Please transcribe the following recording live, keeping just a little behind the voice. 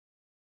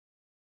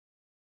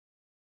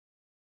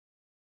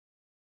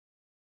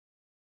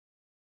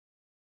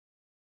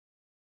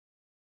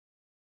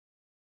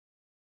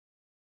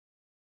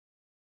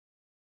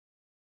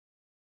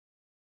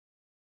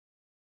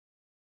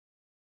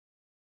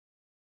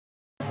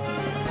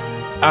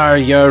Are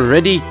you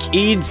ready,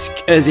 kids?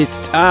 Cause it's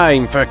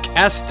time for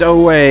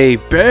Castaway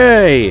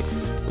Bay!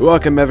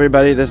 Welcome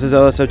everybody, this is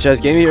LSF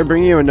Chaz Gaming here,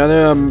 bringing you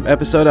another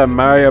episode of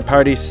Mario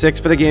Party 6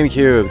 for the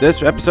GameCube.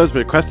 This episode is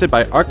requested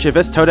by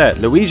Archivist Toadette.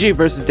 Luigi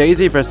versus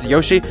Daisy versus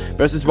Yoshi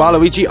versus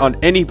Waluigi on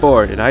any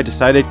board, and I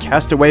decided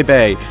Castaway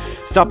Bay.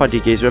 Stop on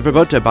DK's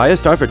Riverboat to buy a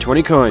star for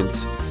 20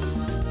 coins.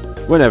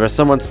 Whenever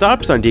someone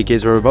stops on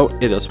DK's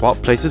Riverboat, it'll swap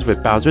places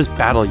with Bowser's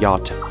Battle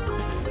Yacht.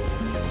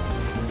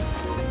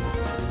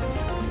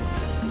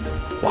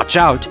 Watch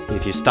out!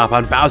 If you stop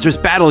on Bowser's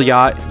Battle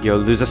Yacht, you'll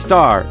lose a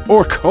star,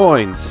 or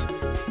coins.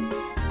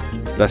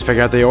 Let's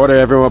figure out the order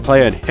everyone will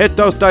play in. Hit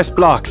those dice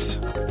blocks!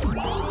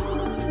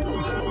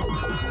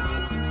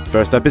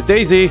 First up is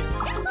Daisy.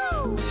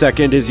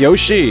 Second is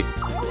Yoshi.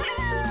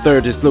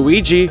 Third is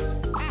Luigi.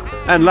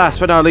 And last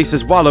but not least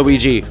is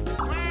Waluigi.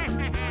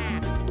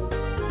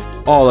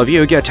 All of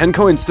you get 10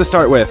 coins to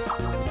start with.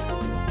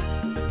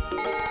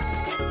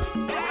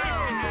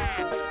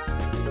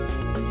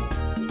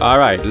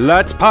 Alright,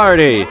 let's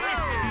party!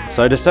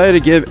 So I decided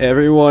to give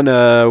everyone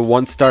a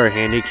 1-star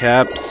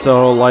handicap,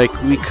 so like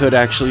we could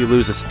actually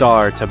lose a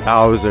star to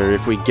Bowser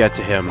if we get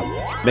to him,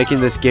 making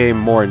this game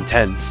more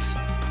intense.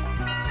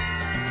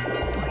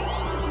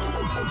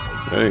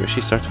 Oh,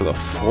 she starts with a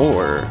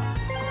 4.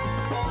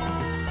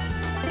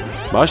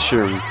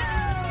 Mushroom.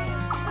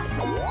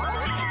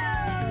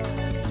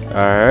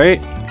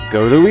 Alright,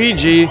 go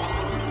Luigi!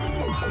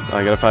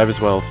 I got a 5 as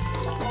well.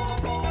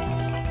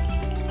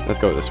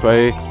 Let's go this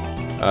way.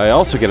 I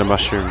also get a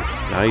mushroom.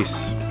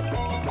 Nice.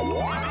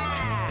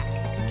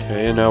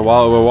 Okay, and now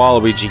what will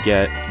Waluigi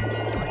get?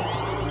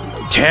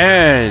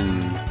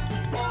 10!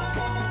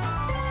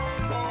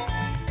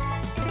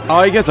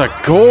 Oh, he gets a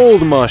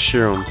gold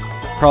mushroom!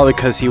 Probably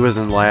because he was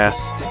in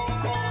last.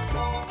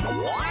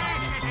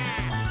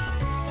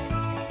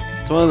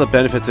 It's one of the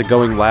benefits of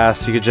going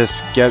last. You could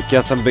just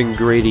get something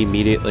great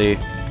immediately.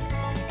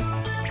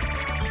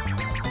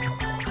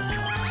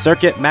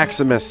 Circuit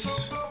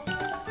Maximus.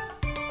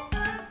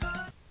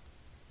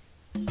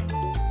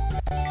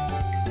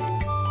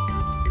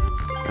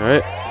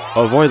 Alright,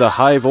 avoid the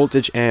high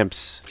voltage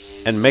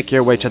amps and make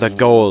your way to the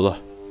goal.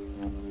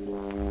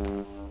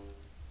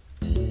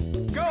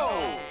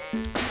 Go!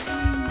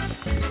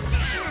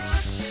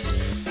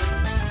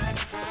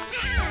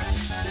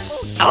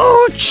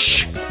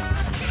 Ouch!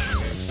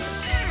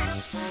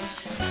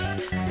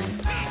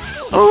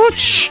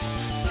 Ouch!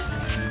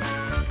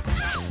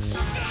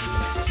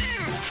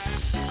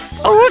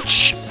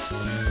 Ouch!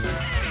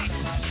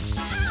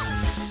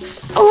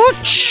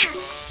 Ouch!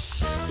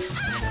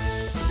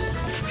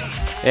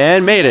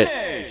 And made it.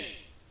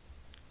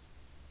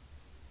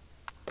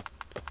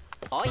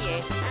 Oh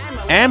yeah,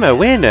 I'm a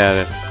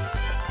winner.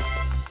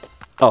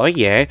 Oh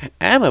yeah,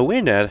 I'm a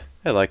winner.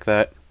 I like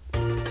that.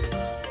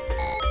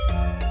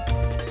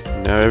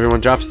 Now everyone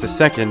drops to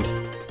second.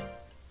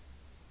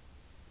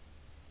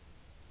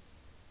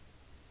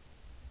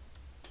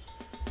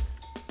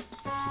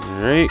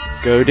 Alright,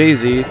 go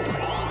Daisy.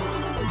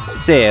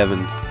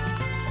 7.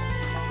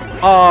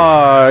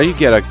 Oh, you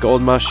get a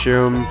gold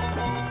mushroom.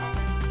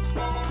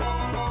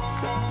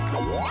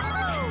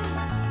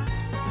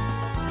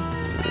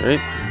 Alright,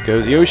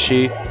 goes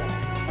Yoshi,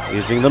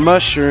 using the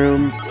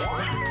mushroom.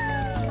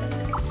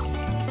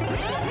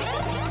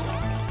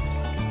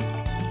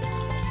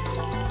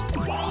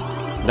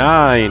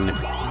 Nine.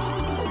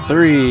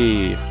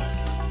 3.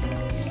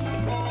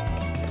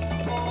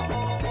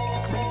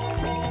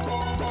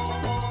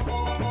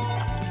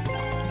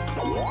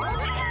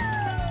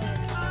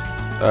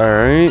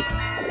 Alright.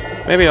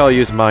 Maybe I'll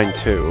use mine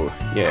too.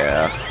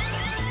 Yeah.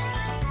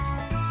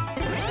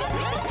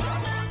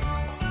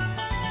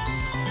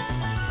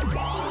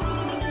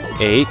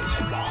 8.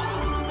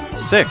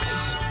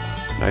 6.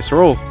 Nice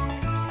roll.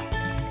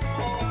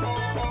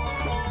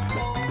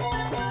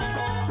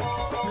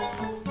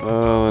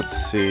 Let's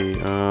see.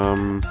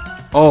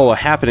 Oh, a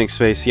happening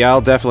space. Yeah,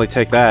 I'll definitely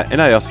take that. And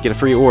I also get a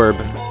free orb.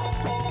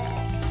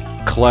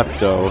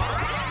 Klepto.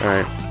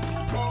 Alright.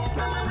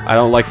 I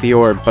don't like the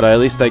orb, but at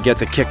least I get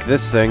to kick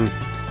this thing.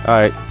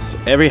 Alright, so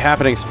every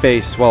happening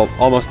space, well,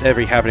 almost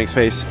every happening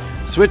space,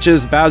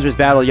 switches Bowser's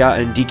Battle Yacht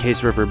and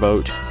DK's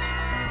Riverboat.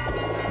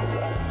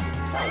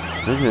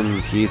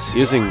 And he's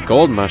using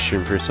gold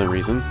mushroom for some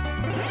reason.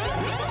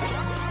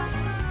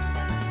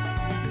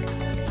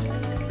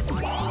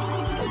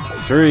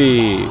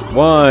 3,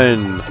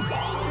 1,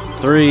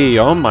 3.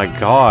 Oh my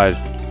god.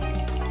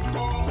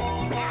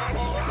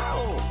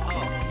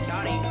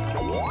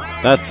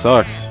 That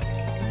sucks.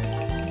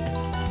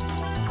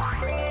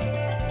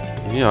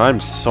 Yeah, I'm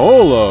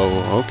solo.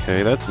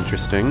 Okay, that's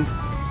interesting.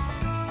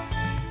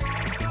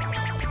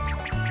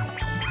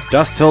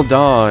 Dusk till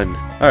dawn.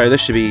 Alright,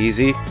 this should be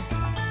easy.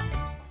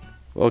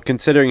 Well,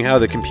 considering how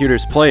the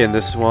computers play in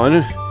this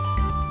one,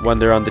 when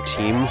they're on the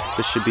team,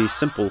 this should be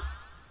simple.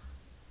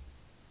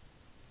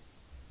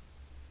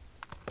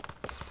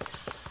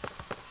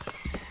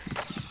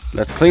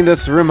 Let's clean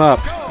this room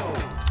up.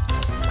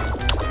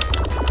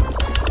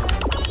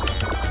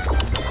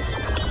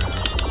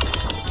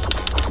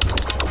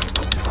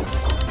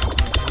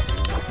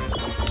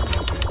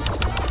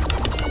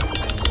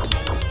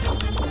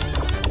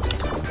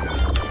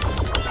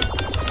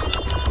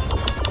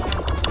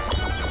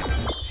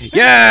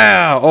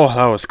 Yeah! Oh,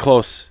 that was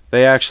close.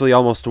 They actually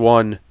almost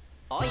won.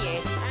 Oh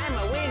yeah, I'm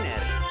a winner.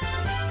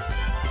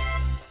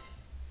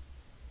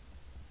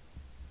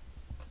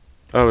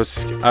 I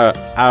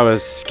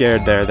was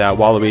scared there that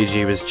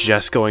Waluigi was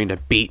just going to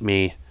beat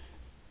me.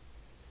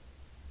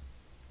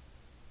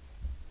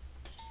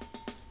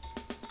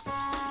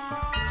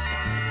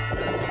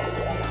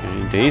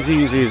 And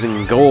Daisy's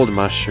using gold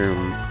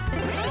mushroom.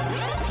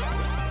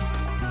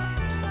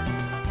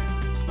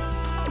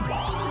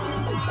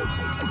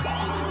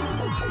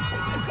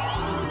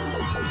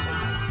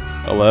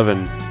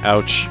 $11.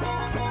 Ouch.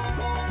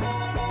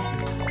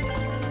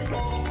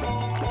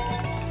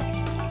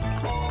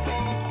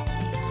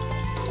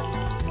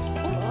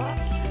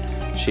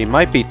 She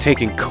might be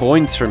taking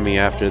coins from me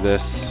after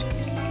this.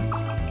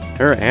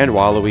 Her and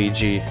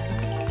Waluigi.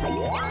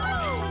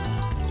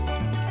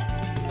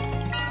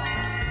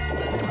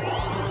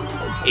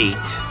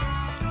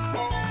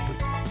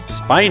 $8.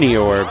 Spiny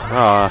orb.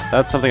 Ah,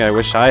 that's something I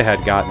wish I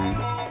had gotten.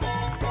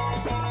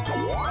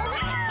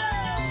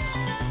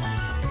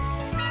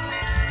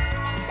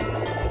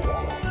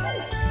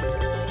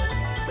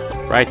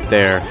 Right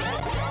there.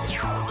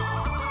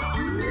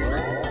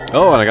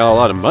 Oh, and I got a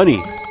lot of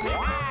money.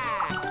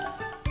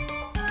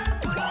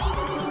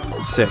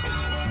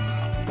 6.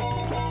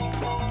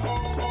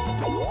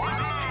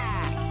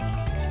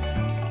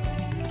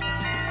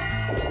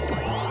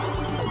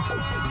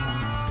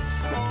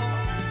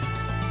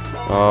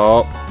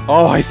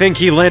 Oh, I think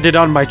he landed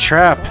on my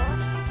trap.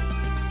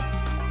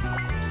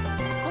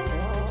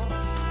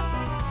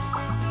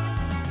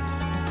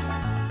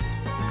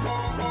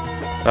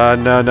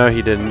 No,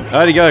 he didn't.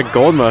 Oh, he got a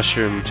gold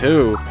mushroom,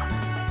 too.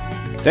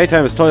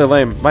 Daytime is totally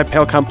lame. My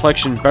pale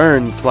complexion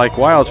burns like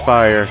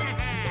wildfire.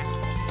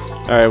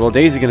 Alright, well,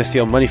 Daisy's gonna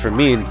steal money from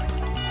me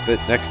the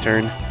next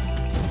turn.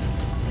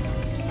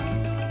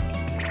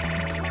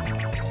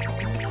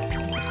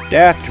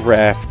 Daft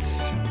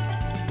Rafts.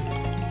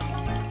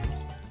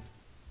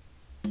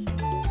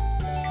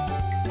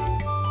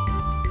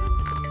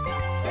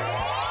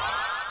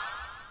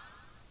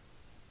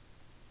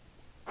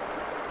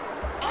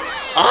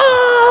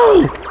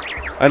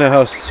 I know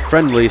how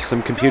friendly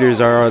some computers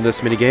are on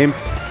this minigame.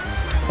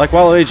 Like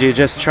Waluigi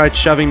just tried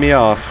shoving me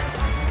off.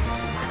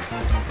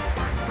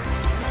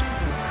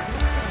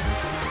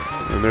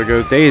 And there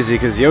goes Daisy,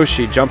 because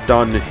Yoshi jumped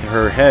on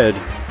her head.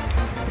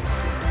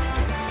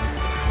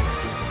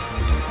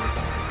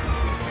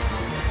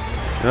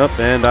 Up,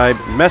 and I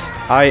messed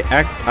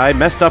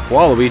up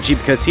Waluigi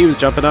because he was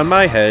jumping on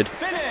my head.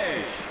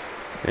 Finish.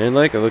 And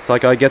like, it looks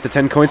like I get the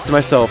 10 coins to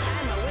myself.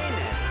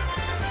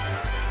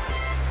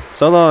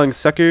 So long,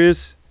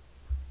 suckers.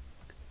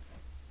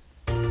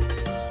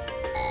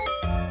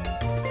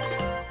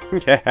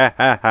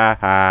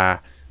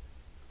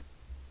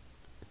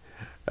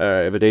 Alright,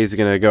 but Daisy's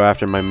gonna go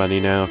after my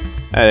money now.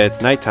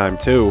 It's nighttime,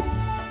 too.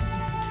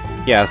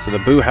 Yeah, so the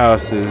Boo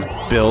House is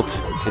built.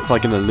 It's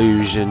like an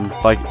illusion.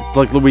 It's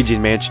like Luigi's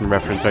Mansion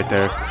reference right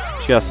there.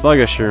 She got a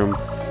Sluggish Room. I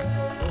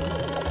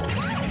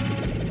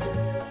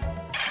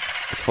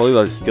totally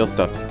love to steal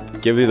stuff.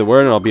 Just give me the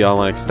word and I'll be all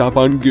like, stop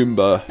on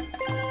Goomba.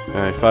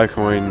 Alright, 5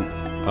 coins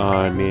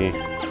on me.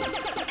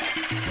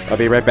 I'll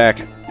be right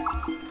back.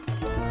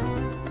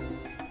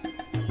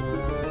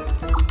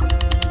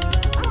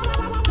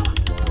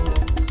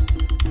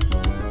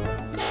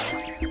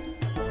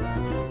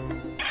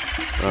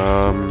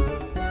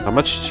 How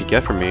much did she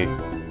get from me?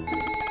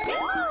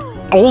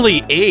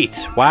 Only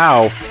 8!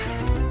 Wow!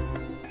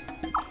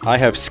 I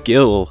have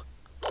skill.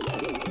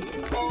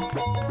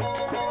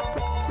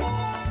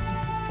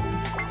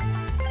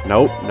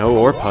 Nope, no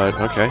ore putt,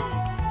 okay.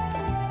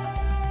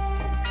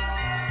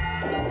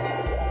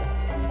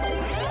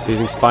 She's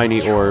using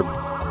Spiny Orb.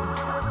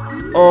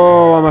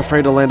 Oh, I'm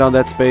afraid to land on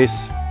that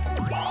space.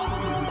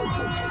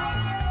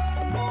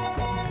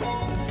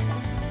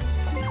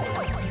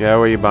 Yeah,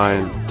 what are you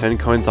buying? 10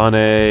 coins on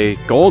a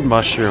gold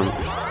mushroom.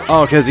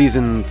 Oh, because he's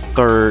in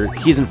third.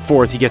 He's in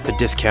fourth, he gets a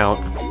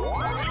discount.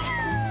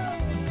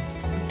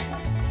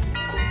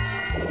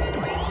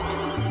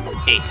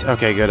 $8.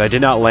 Okay, good. I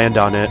did not land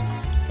on it.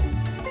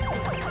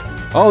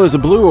 Oh, there's a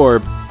blue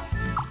orb.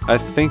 I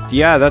think,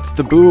 yeah, that's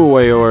the Boo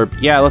Away orb.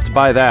 Yeah, let's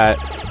buy that.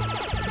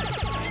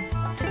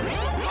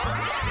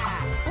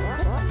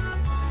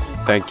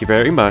 Thank you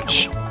very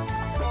much.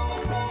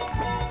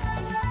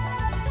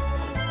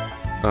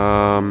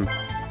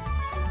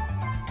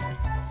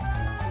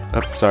 Oh,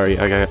 sorry.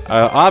 Okay,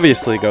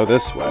 obviously go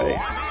this way.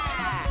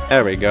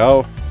 There we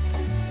go.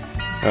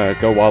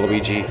 Go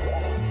Waluigi.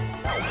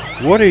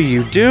 What are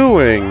you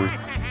doing?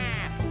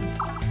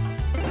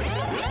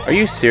 Are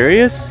you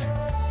serious?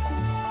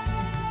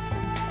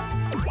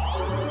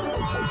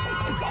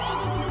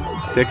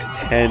 6,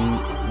 10,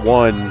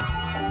 1.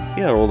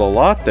 Yeah, I rolled a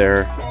lot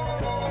there.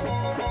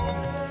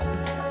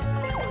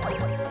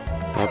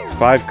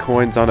 5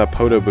 coins on a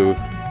Podoboo.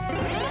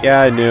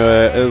 Yeah, I knew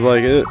it. It was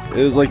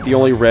like the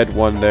only red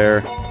one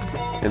there,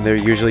 and they're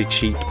usually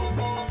cheap.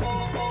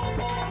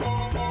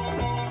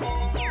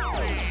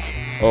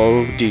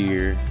 Oh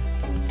dear,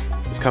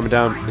 it's coming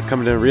down. It's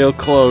coming down real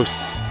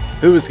close.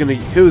 Who's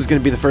gonna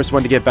be the first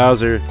one to get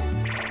Bowser?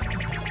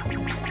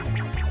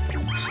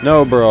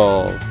 Snow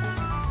Brawl.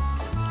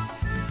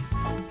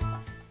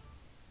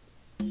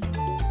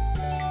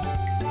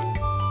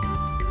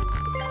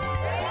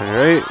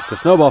 Alright, it's a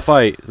snowball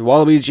fight.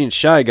 Waluigi and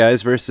Shy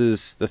Guys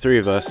versus the three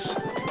of us.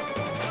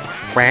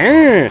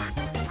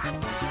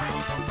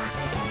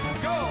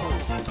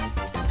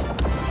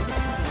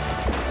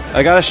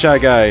 I got a Shy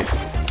Guy.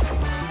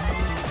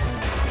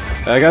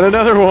 I got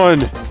another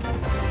one!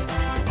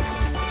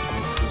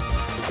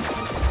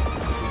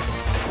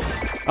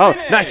 Oh,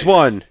 nice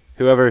one!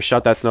 Whoever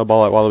shot that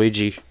snowball at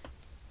Waluigi.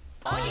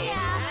 Oh yeah,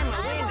 I'm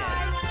a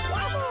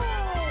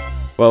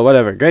winner. Well,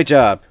 whatever. Great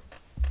job.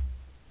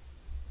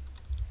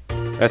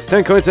 That's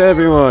 10 coins to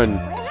everyone!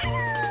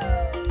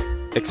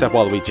 Except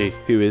Waluigi,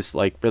 who is,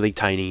 like, really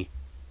tiny.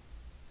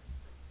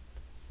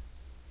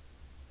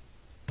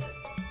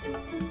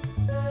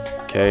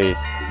 Okay,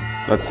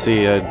 let's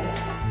see,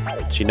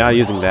 she's not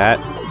using that.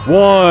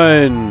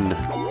 1!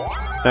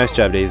 Nice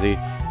job, Daisy.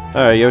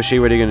 Alright, Yoshi,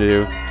 what are you gonna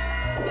do?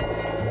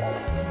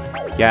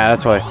 Yeah,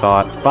 that's what I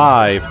thought.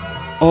 5!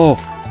 Oh!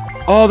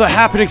 Oh, the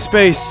happening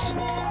space!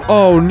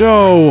 Oh,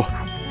 no!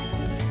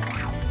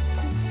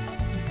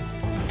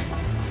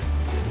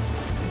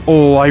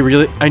 Oh, I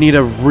need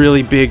a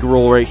really big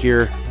roll right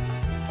here.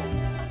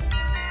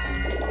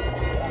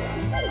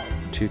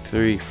 2,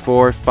 3,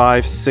 4,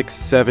 5, 6,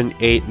 7,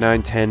 8,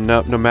 9, 10.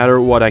 No matter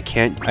what, I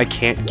can't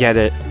get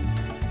it.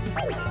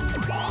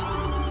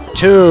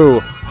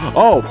 2.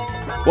 Oh,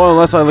 well,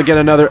 unless I get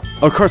another.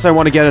 Of course, I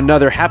want to get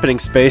another happening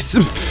space.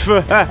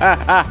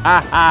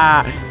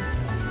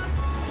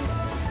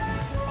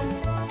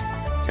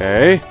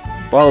 Okay,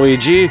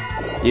 Waluigi,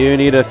 you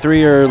need a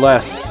 3 or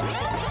less.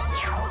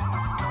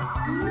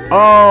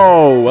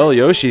 Oh, well,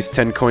 Yoshi's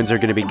 10 coins are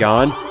gonna be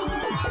gone.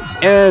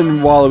 And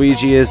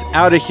Waluigi is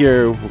out of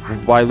here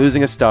by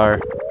losing a star.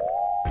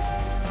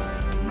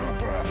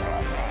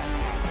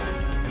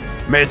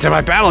 Made it to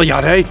my battle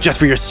yacht, eh? Just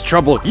for your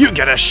trouble, you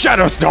get a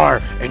shadow star!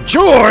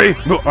 Enjoy!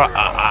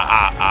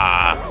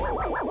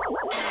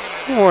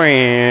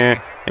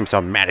 I'm so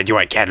mad at you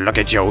I can't look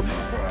at you.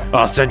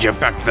 I'll send you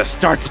back to the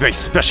Start Space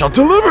Special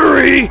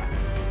Delivery!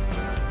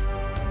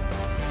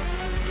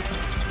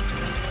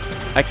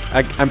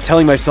 I'm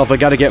telling myself I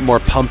gotta get more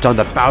pumped on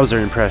the Bowser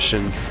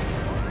impression.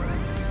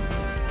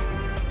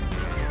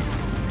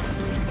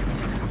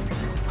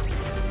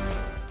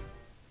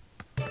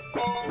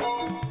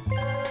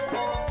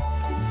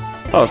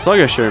 Oh,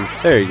 Sluggish Room.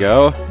 There you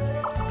go.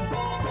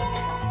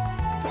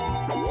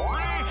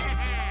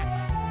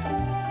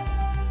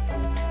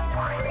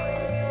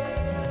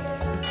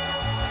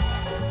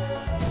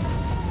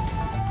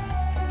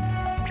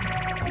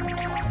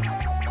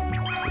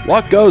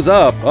 What goes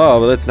up?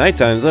 Oh, well, it's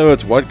nighttime, so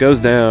it's what goes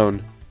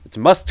down. It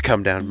must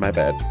come down, my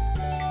bad.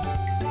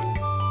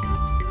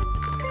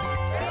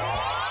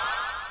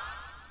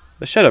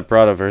 I should have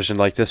brought a version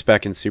like this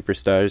back in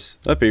Superstars.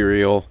 That'd be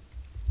real.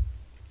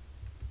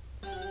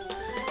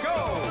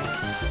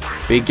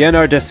 Begin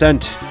our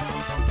descent.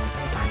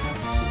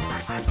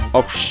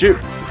 Oh, shoot.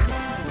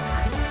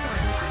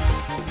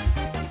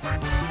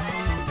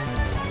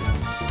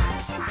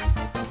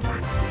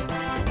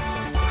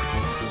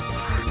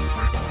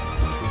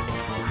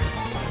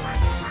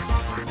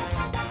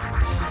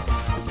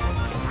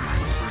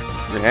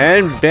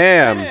 And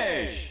bam!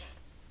 Finish.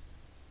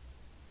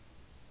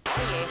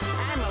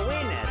 I'm a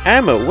winner.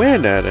 I'm a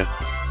winner.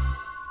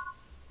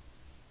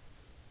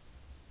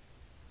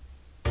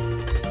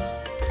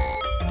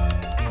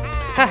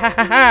 Ha ha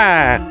ha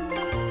ha!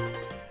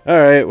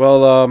 Alright,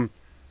 well,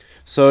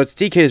 so it's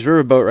DK's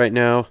riverboat right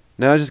now.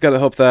 Now I just gotta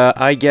hope that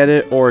I get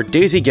it, or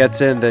Daisy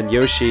gets it, and then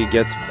Yoshi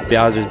gets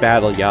Bowser's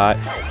battle yacht.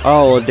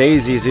 Oh, well,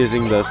 Daisy's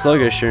using the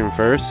Sluggish Room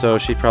first, so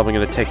she's probably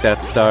gonna take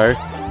that star.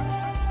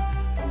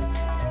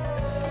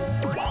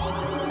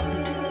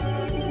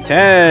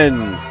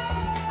 10!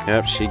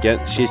 Yep,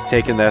 she's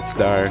taking that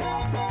star.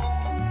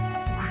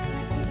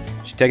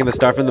 She's taking the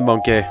star from the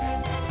monkey.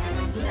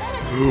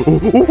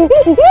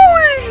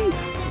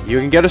 You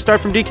can get a star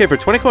from DK for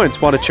 20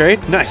 coins. Want to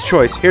trade? Nice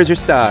choice. Here's your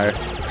star.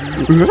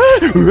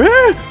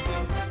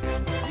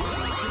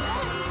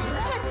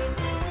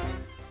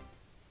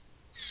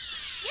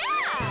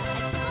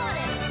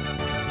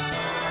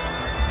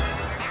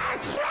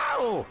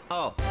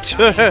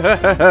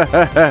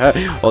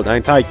 Hold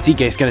on tight.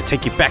 DK's gonna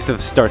take you back to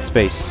the start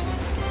space.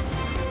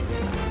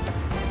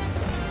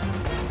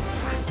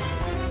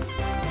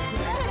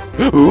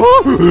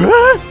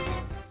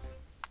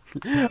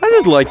 I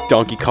just like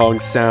Donkey Kong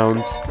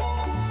sounds.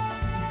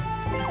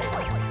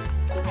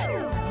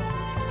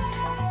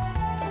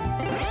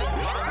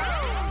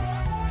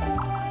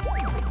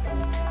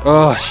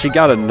 Oh, she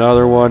got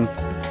another one.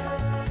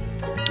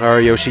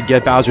 Alright, Yoshi,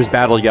 get Bowser's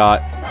battle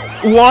yacht.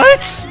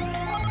 What?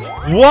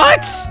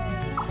 What?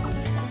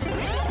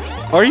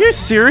 Are you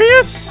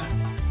serious?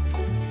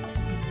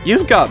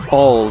 You've got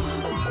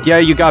balls. Yeah,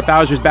 you got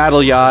Bowser's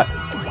battle yacht.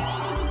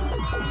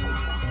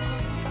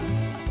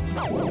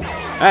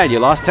 And you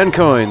lost 10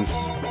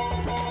 coins.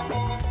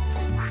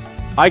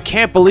 I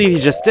can't believe he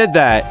just did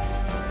that.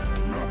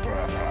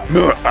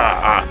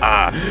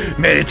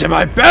 Made it to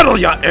my battle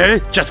yacht, eh?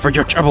 Just for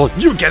your trouble,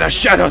 you get a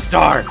shadow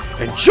star.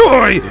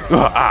 Enjoy.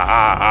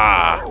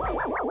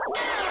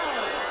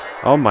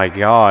 Oh my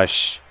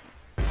gosh.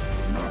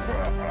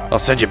 I'll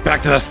send you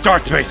back to the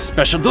start space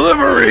special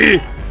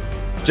delivery.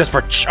 Just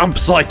for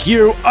chumps like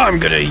you, I'm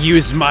gonna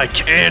use my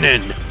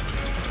cannon.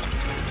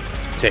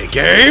 Take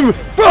aim,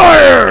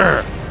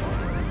 fire!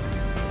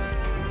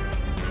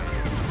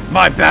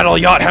 My battle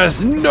yacht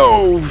has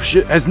no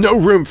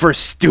room for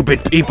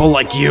stupid people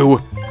like you.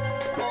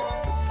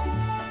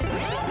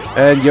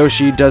 And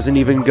Yoshi doesn't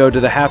even go to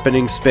the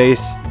happening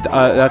space.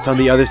 That's on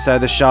the other side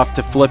of the shop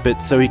to flip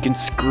it so he can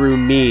screw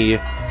me.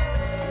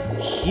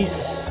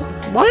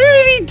 Why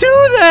did he do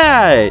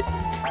that?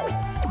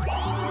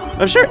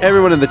 I'm sure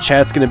everyone in the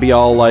chat's gonna be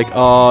all like,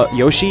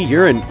 Yoshi,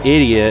 you're an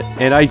idiot.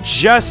 And I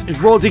just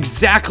rolled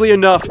exactly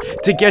enough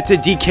to get to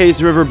DK's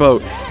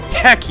riverboat.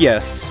 Heck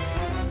yes.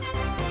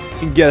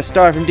 You can get a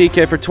star from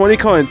DK for 20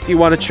 coins. You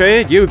want to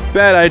trade? You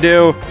bet I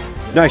do.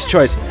 Nice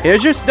choice.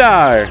 Here's your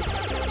star.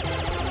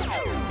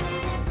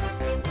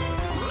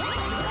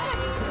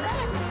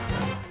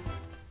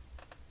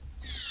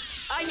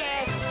 Oh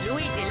yeah,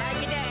 Luigi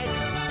like it dead.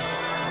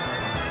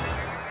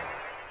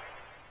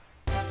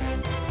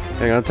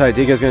 Hang on tight.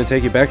 DK's gonna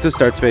take you back to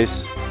start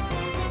space.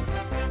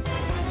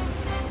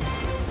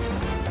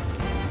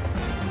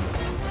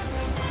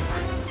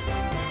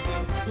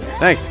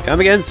 Thanks. Come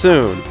again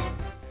soon.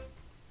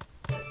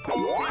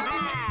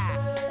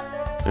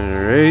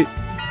 Alright.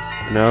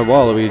 Now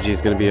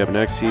Waluigi's gonna be up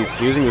next. He's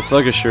using the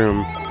sluggish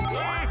room.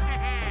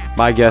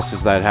 My guess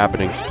is that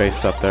happening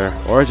spaced up there.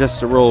 Or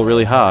just to roll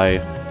really high.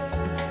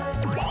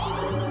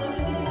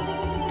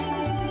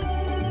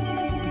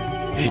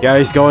 Yeah,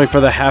 he's going for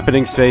the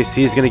happening space.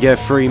 He's gonna get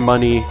free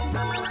money.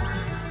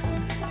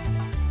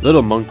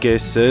 Little Monkey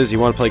says, you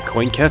wanna play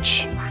coin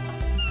catch?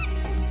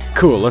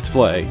 Cool, let's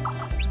play.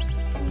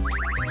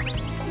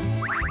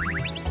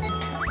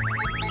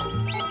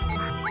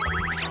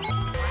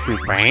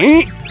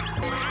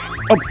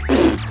 Oh,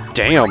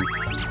 damn.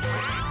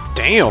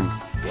 Damn.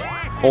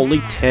 Only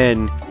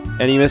 10.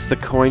 And he missed the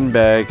coin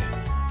bag.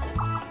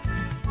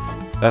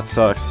 That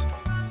sucks.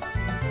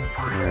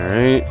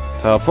 Alright.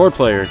 So,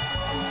 4-player.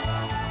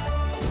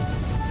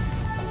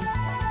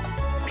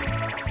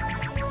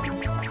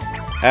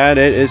 And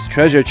it is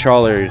treasure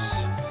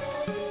trawlers.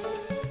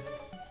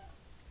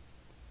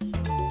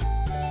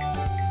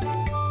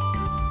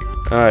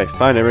 Alright,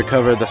 fine. I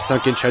recovered the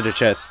sunken treasure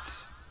chests.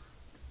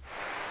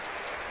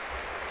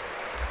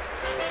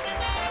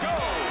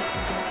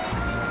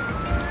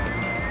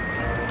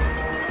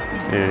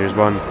 Here's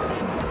one.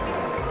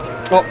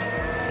 Oh,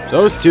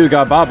 those two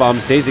got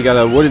bob-bombs. Daisy got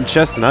a wooden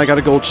chest, and I got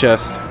a gold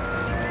chest.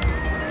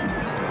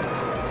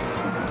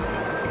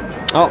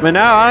 Oh, man,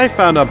 now I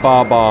found a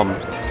bob-bomb.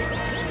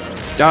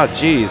 God,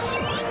 jeez.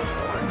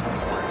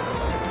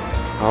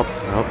 Oh,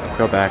 oh,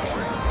 go back.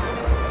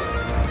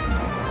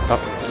 Oh,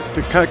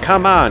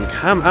 come on,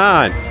 come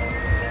on.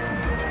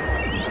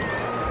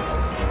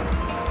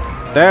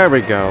 There we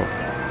go.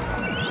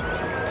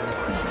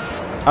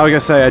 I was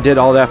gonna say I did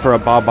all that for a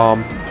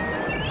bob-bomb.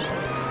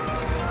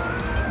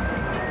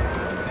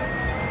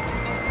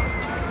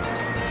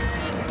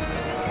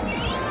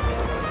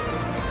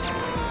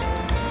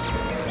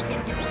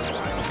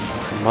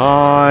 Come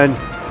on.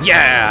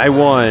 Yeah, I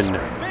won.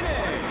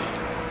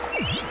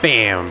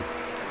 Bam.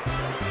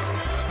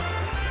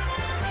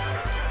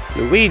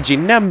 Luigi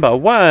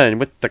 #1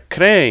 with the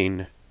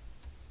crane.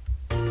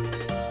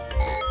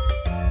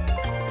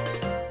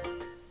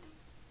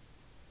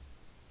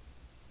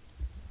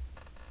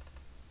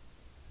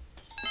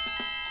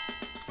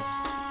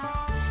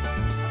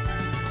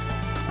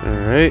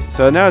 Alright,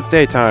 so now it's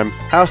daytime.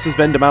 House has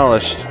been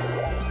demolished.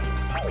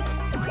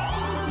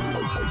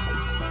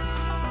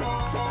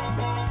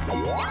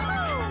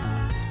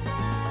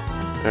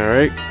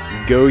 Alright,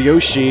 go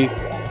Yoshi.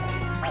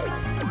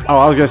 Oh,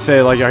 I was gonna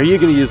say, like, are you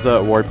gonna use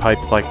the ward pipe,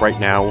 like, right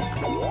now?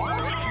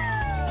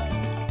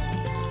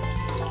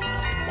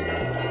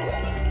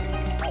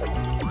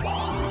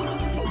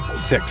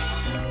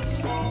 Six.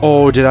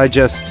 Oh, did I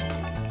just...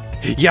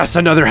 Yes,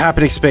 another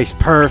happening space.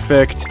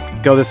 Perfect.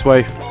 Go this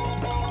way.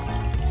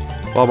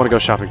 Well, I want to go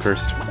shopping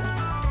first.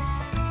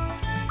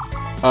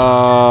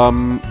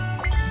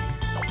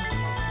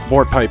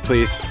 Ward pipe,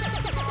 please.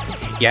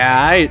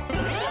 Yeah,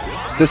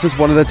 this is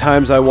one of the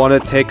times I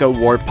want to take a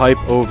ward pipe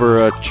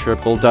over a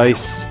triple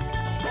dice.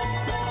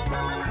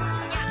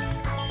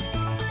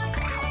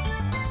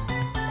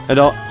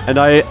 And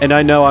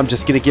I know I'm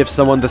just gonna give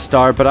someone the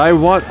star, but I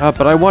want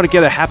to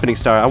get a happening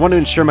star. I want to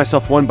ensure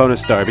myself one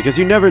bonus star because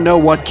you never know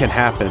what can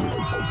happen.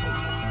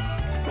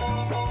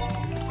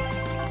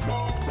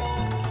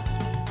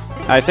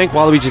 I think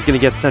Waluigi's gonna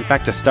get sent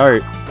back to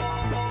start.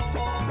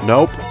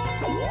 Nope.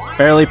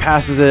 Barely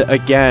passes it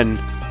again.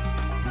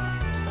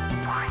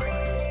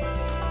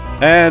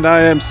 And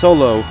I am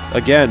solo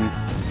again.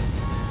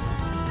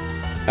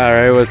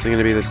 Alright, what's it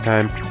gonna be this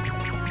time?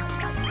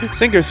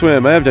 Sink or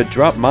swim, I have to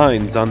drop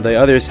mines on the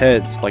others'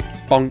 heads, like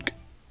bonk.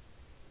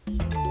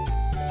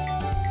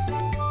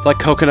 It's like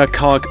Coconut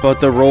Conk,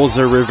 but the roles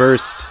are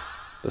reversed.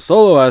 The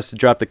solo has to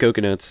drop the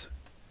coconuts.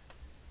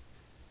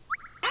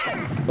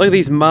 Look at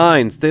these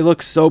mines. They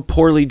look so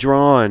poorly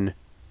drawn.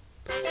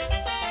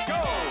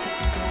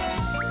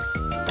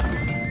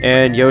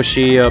 And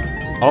Yoshi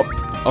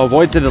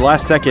avoids it at the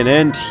last second,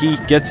 and he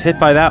gets hit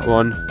by that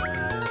one.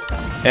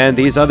 And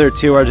these other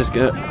two are just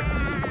gonna...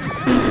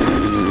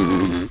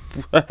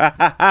 I'm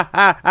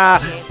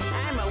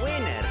a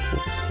winner.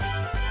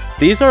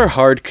 These are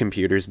hard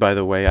computers, by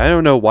the way. I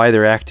don't know why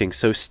they're acting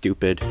so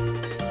stupid.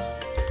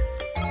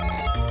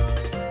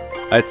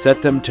 I'd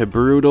set them to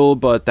brutal,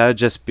 but that'd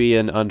just be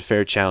an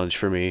unfair challenge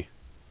for me.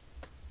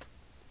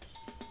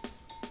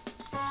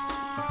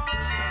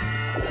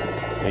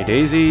 Hey,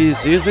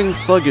 Daisy's using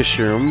Sluggish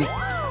Room.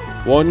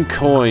 1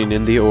 coin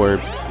in the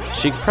orb.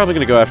 She's probably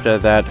gonna go after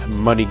that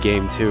money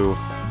game, too.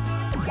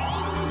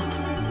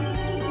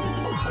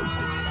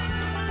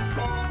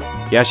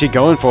 Yeah, she's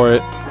going for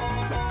it.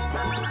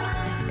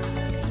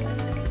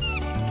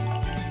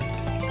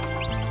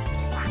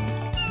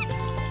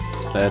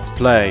 Let's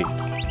play.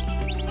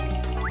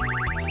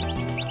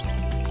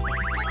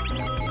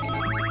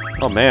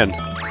 Oh man,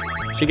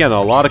 she getting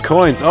a lot of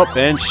coins. Oh,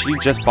 and she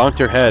just bonked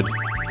her head.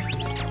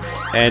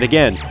 And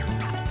again.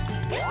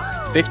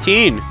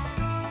 15.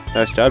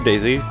 Nice job,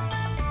 Daisy.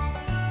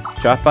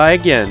 Drop by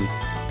again.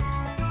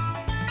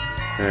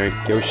 Alright,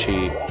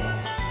 Yoshi.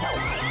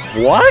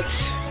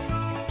 What?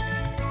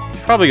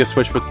 Probably gonna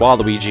switch with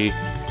Waluigi.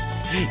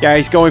 Yeah,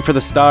 he's going for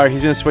the star.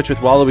 He's gonna switch with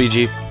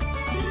Waluigi.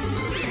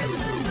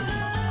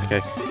 Okay.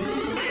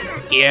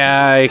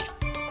 Yeah,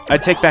 I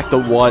take back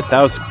the what.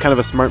 That was kind of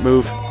a smart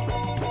move.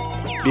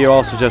 You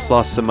also just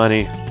lost some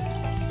money.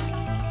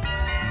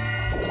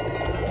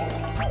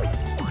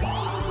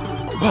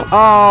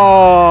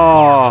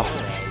 Oh,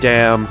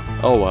 damn.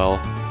 Oh well.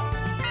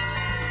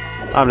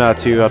 I'm not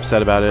too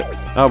upset about it.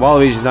 Oh,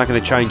 Waluigi's not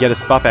going to try and get a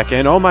spot back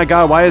in. Oh my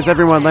god, why is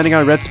everyone landing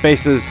on red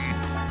spaces?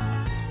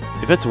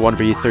 If it's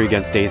 1v3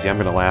 against Daisy, I'm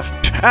going to laugh.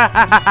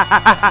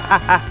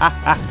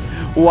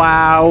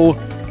 Wow.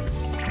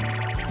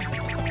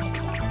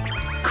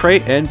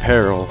 Crate and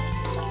peril.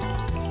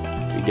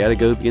 We gotta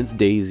go against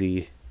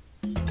Daisy.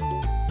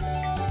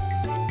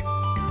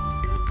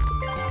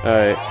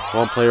 Alright,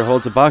 1 player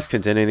holds a box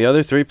containing the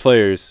other 3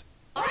 players.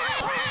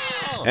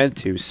 And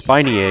 2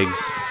 spiny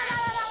eggs.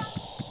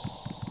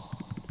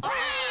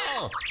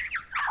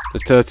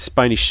 It's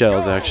spiny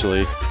shells,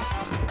 actually.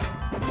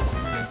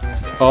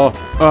 Oh,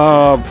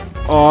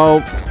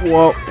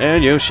 whoa,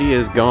 and Yoshi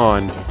is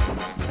gone.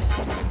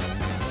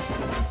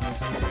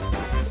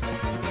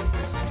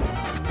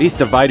 These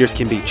dividers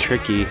can be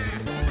tricky.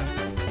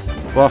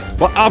 Well,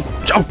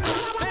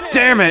 oh,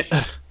 damn it!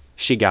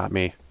 She got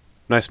me.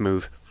 Nice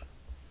move.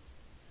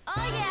 Oh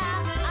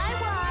yeah, I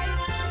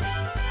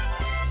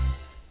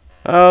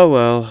won. Oh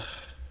well.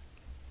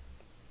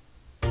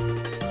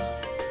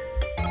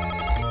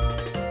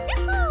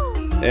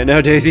 And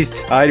now Daisy's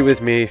tied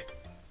with me.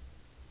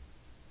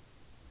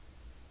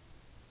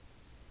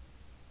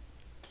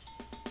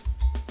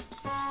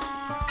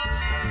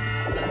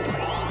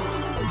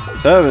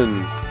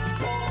 Seven.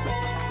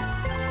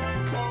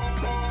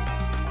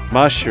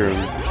 Mushroom.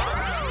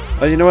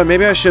 Oh, you know what?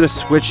 Maybe I should have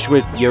switched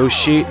with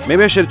Yoshi.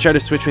 Maybe I should have tried to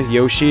switch with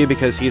Yoshi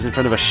because he's in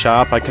front of a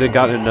shop. I could have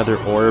gotten another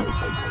orb.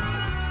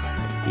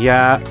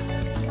 Yeah.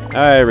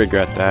 I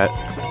regret that.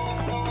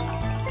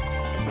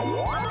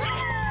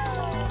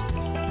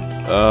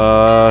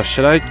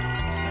 Should I?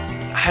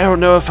 I don't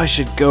know if I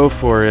should go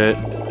for it.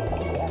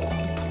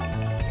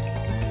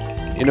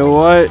 You know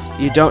what?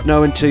 You don't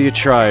know until you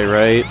try,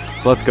 right?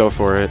 So let's go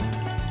for it.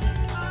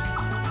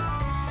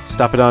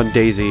 Stop it on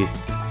Daisy.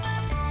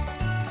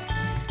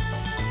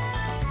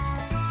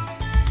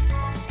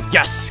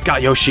 Yes!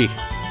 Got Yoshi!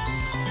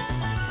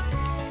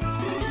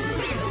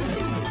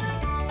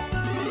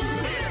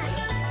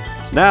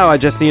 So now I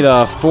just need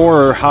a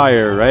 4 or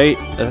higher, right?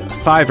 A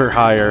 5 or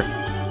higher.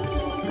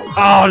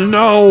 Oh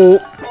no!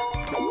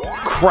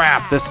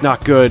 Crap, that's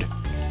not good.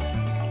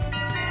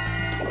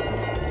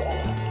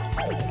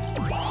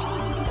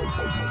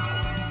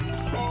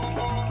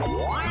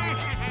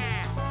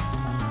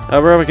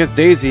 Now we're up against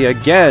Daisy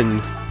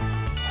again.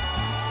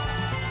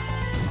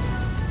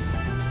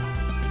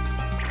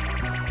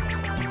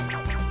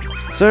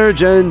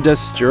 Surge and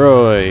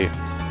destroy.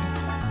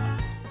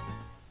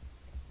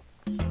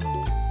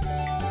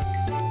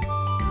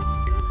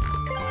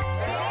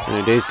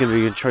 And Daisy's gonna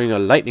be controlling a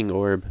lightning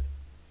orb.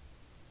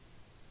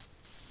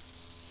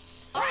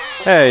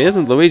 Hey,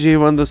 isn't Luigi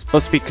one that's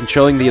supposed to be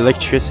controlling the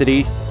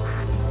electricity?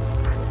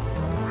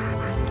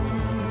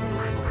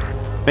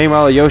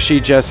 Meanwhile, Yoshi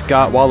just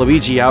got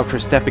Waluigi out for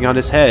stepping on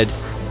his head.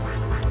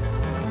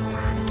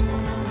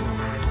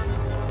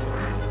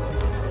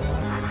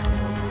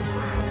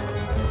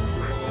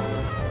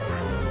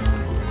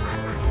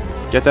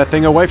 Get that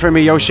thing away from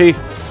me, Yoshi!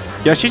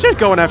 Yeah, she's just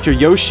going after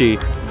Yoshi.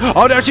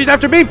 Oh no, she's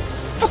after me!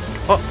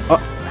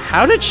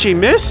 How did she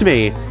miss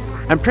me?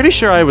 I'm pretty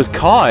sure I was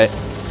caught.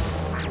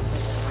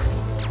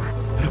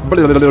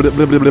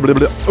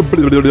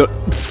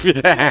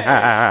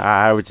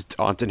 I was just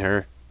taunting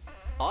her.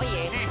 Oh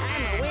yeah,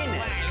 I'm a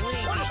winner.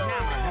 Luigi's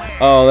number one.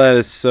 Oh, that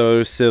is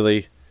so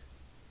silly.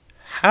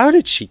 How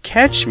did she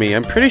catch me?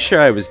 I'm pretty sure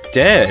I was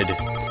dead.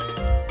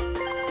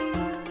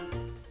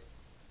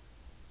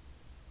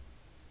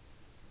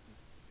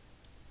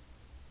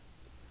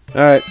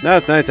 Alright, now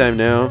it's nighttime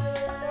now.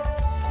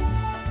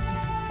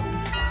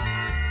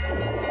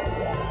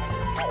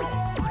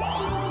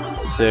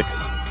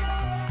 Six.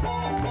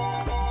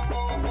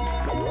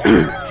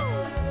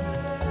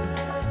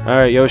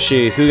 Alright,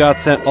 Yoshi, who got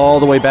sent all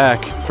the way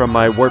back from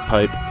my warp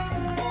pipe?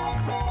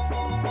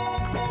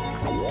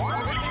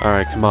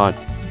 Alright, come on.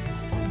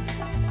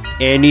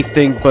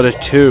 Anything but a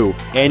 2.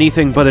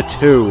 Anything but a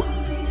 2.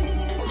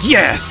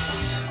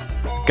 Yes!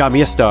 Got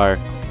me a star.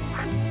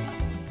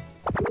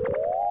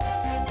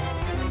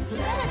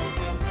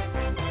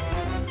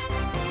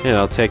 And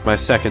I'll take my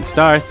second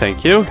star,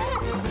 thank you.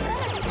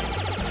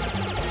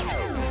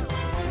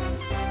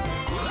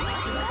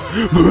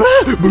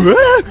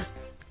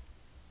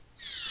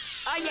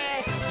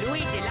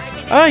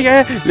 Oh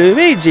yeah,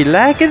 Luigi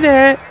liking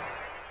that.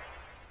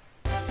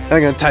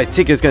 I'm gonna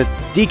DK's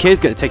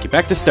gonna take you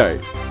back to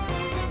start.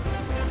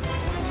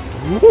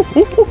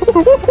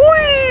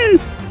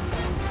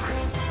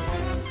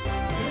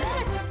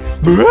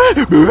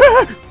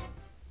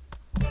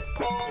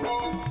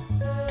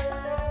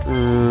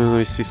 Let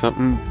me see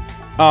something.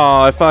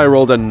 Oh, if I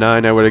rolled a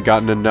 9, I would have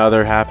gotten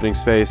another happening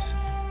space.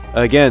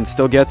 Again,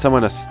 still get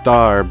someone a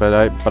star, but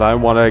I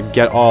want to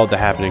get all the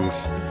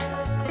happenings.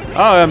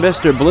 Oh, a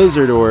Mr.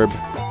 Blizzard Orb.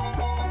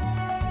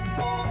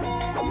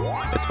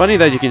 It's funny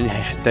that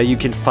you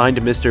can find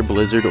Mr.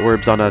 Blizzard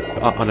Orbs on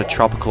a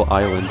tropical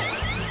island.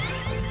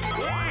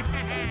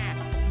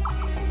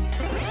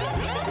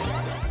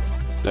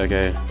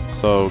 Okay,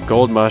 so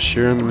gold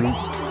mushroom,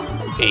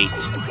 8,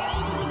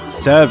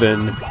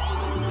 7,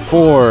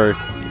 4.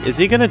 Is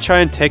he gonna try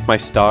and take my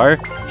star?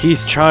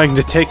 He's trying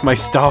to take my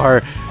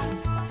star.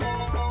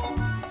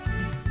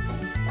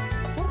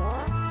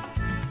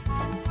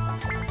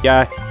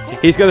 Yeah,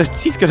 he's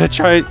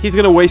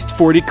gonna waste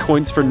 40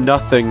 coins for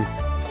nothing.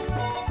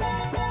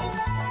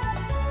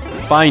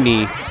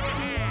 Spiny.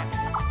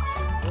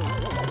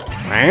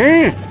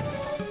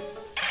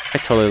 I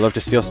totally love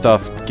to steal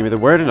stuff. Give me the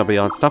word and I'll be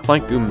on Stop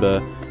Like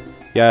Goomba.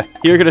 Yeah,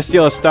 you're gonna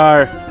steal a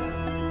star.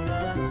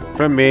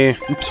 From me.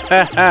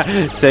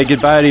 Say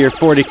goodbye to your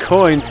 40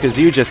 coins, because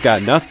you just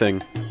got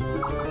nothing.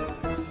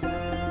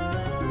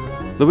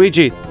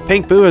 Luigi,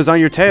 Pink Boo is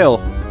on your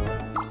tail.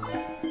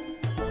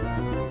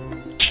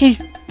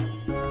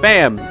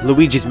 Bam!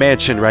 Luigi's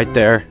mansion right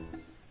there.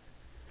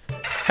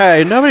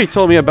 Hey, nobody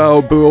told me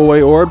about Boo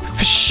Away Orb.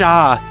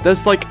 Pshaw!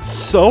 That's like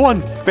so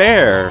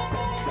unfair.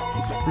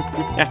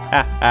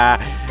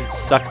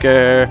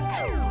 Sucker.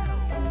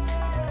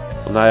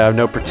 Well, now I have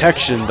no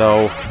protection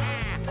though.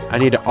 I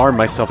need to arm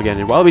myself again.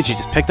 And Waluigi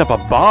just picked up a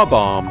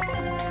bomb.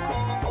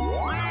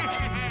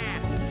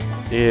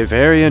 Yeah,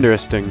 very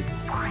interesting.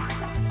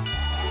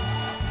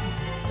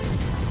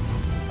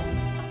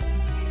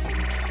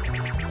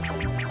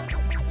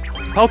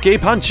 Poke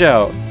Punch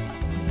Out.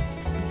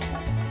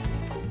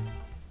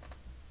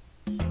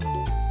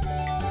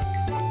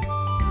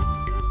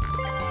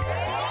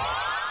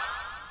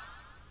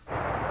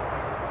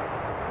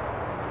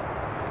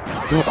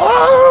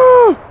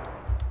 Oh!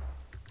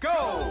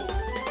 Go!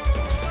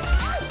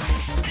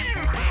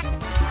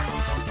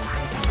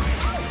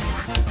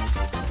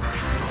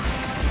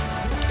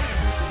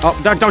 Oh,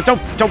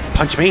 don't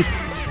punch me.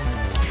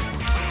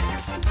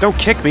 Don't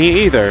kick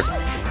me either.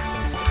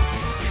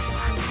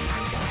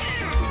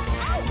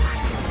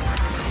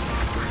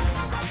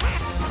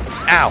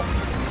 Ow.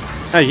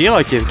 Hey, you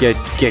like to get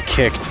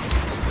kicked.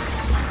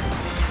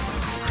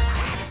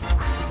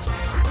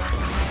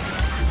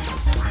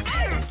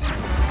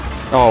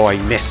 Oh, I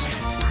missed.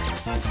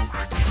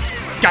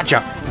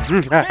 Gotcha.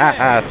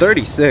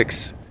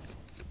 36.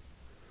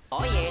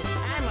 Oh yeah,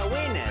 I'm a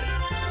winner.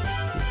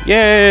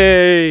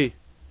 Yay!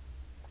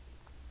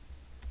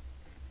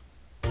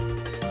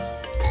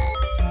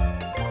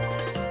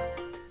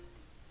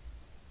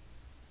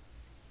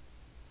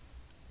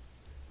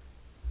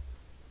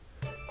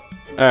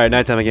 Alright,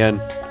 nighttime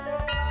again.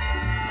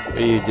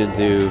 We did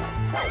do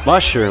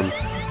mushroom.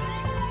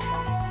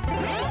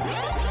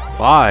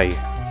 Why?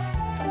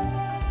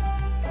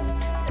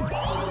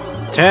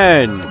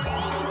 10.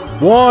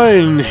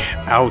 1.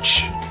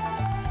 Ouch.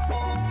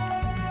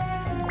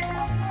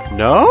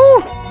 No?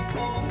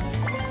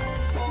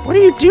 What are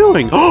you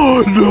doing?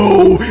 Oh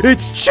no!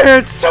 It's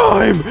chance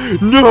time!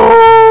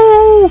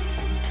 No!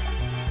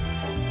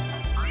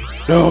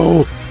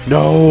 No!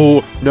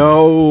 No!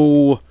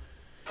 No!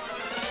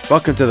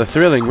 Welcome to the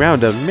thrilling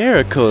round of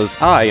miracles.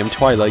 I am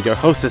Twilight, your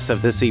hostess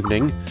of this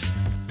evening.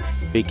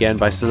 Begin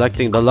by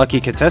selecting the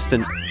lucky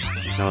contestant.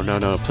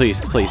 No,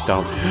 please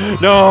don't.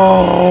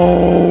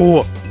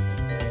 No!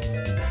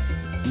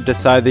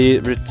 Decide the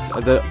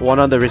one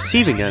on the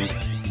receiving end.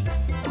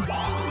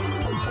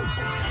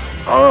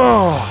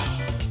 Oh!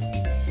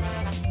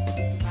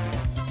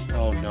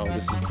 Oh no,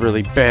 this is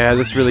really bad.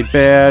 This is really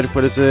bad.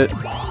 What is it?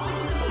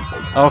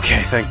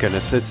 Okay, thank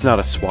goodness. It's not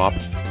a swap.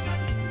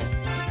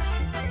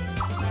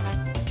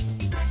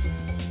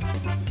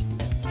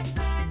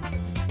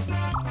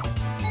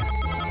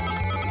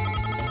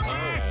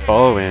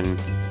 Bowen.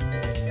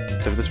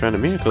 So for this round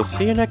of miracles,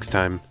 see you next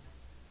time.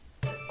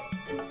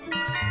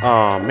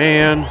 Aw,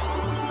 man.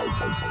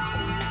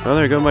 Well,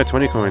 there go my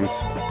 20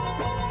 coins.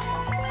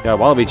 Yeah,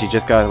 Waluigi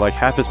just got like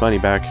half his money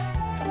back.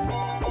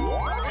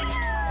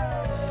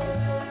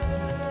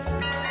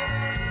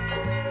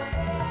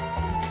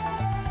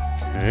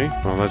 Okay,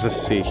 well, let's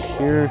just see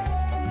here.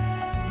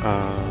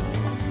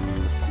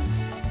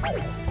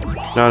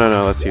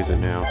 No, let's use it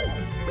now.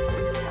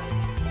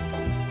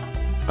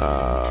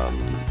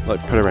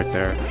 Let's put it right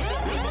there.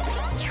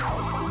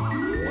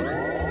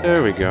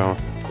 There we go.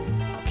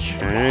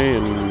 Okay,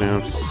 and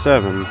now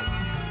 7.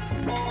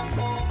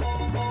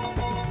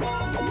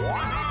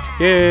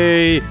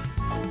 Yay!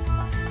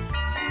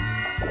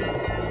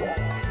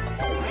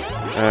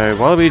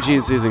 Waluigi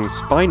is using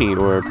Spiny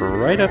Orb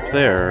right up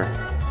there.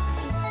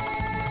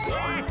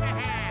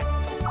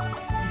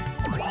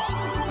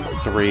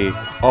 3.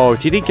 Oh,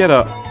 did he get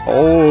a...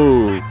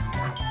 Oh!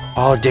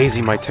 Oh,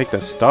 Daisy might take the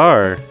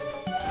star.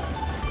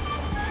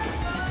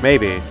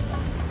 Maybe.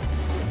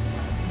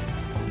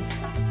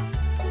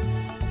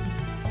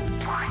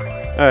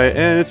 Alright,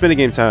 and it's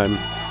minigame time.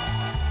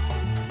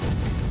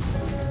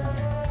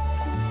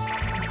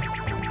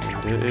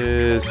 It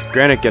is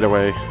Granite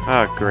Getaway.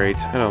 Ah, great.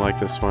 I don't like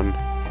this one.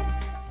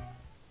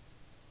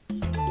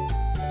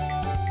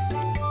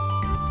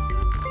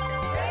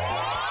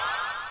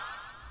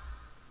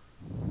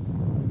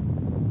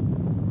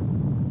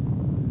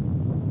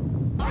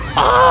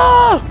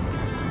 Ah!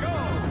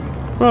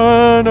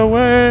 Run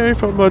away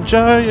from a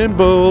giant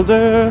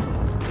boulder.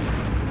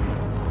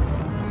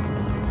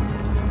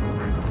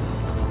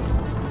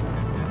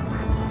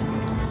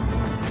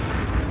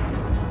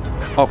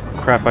 Oh,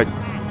 crap,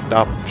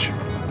 ouch.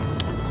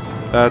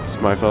 That's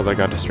my fault, I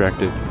got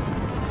distracted.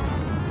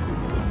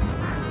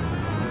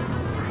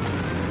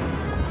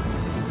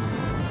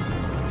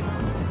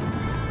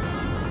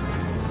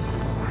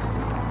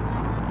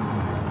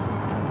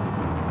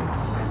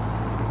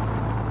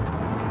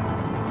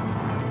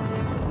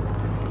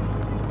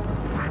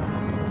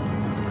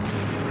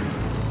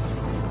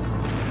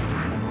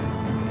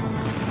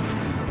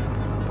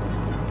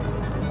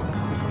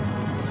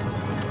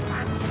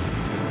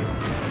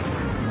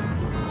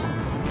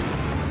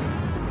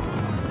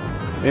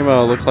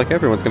 Meanwhile, it looks like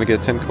everyone's gonna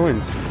get 10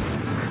 coins.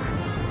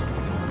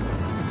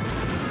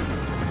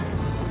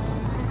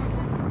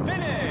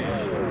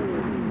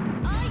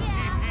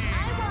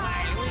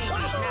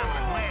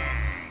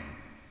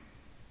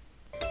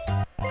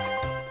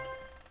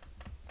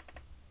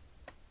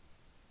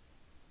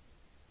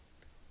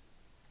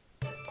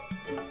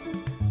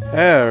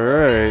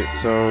 Alright,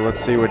 so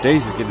let's see what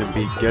Daisy's gonna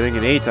be getting.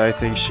 An 8, I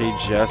think she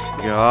just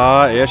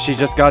got... Yeah, she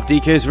just got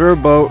DK's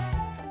riverboat.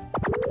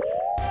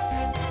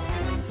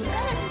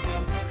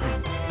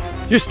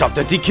 You stopped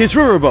at DK's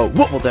riverboat!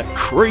 What will that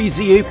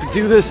crazy ape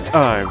do this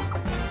time?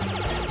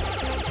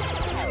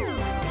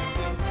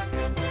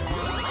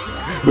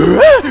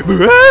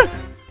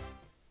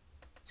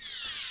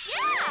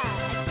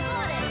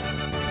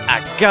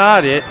 I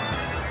got it!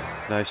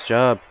 Nice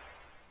job.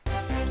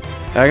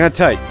 I gotta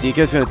tell you,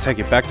 DK's gonna take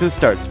it back to the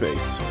start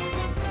space.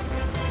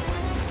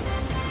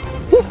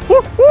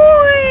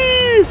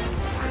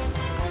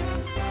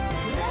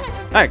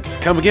 Thanks,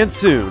 come again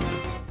soon.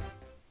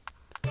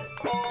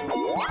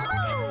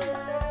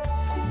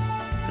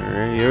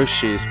 Alright,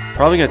 Yoshi's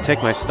probably gonna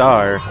take my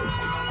star.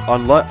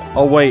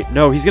 Oh wait,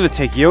 no, he's gonna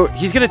take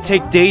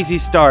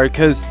Daisy's star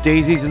because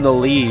Daisy's in the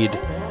lead.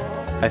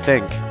 I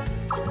think.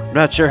 I'm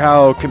not sure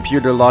how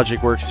computer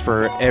logic works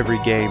for every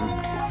game.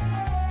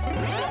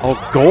 Oh,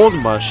 gold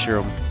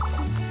mushroom.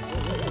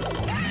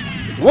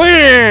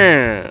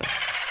 Wham!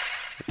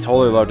 I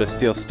totally love to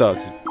steal stuff.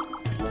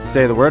 Just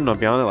say the word and I'll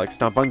be on it like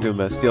Stomp on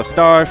Goomba. Steal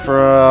star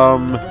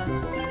from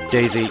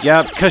Daisy.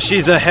 Yep, because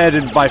she's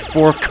ahead by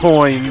 4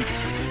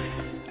 coins.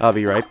 I'll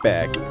be right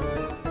back.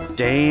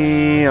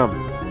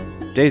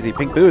 Damn. Daisy,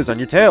 pink boo is on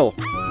your tail.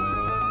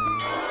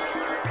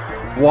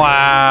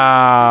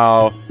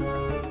 Wow.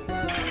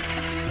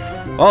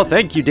 Well,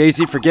 thank you,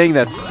 Daisy, for getting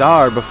that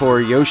star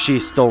before Yoshi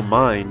stole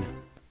mine.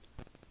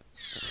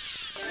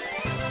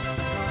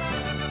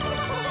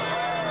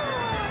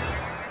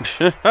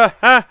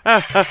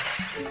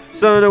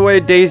 So in a way,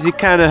 Daisy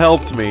kind of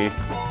helped me.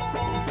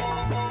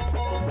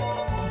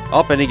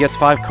 Oh, and he gets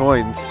 5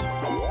 coins.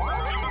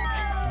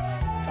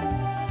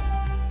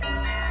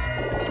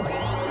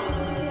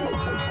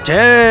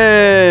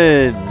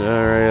 $10!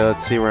 Alright,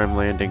 let's see where I'm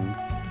landing.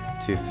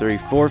 2, 3,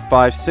 4,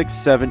 5, 6,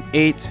 7,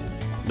 8,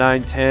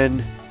 9,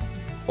 10.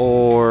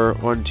 Or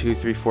 1, 2,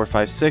 3, 4,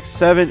 5, 6,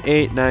 7,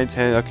 8, 9,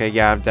 10. Okay,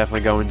 yeah, I'm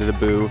definitely going to the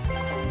boo.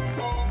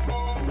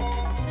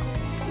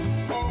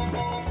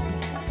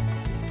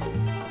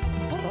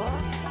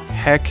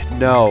 Heck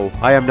no.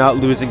 I am not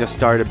losing a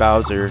star to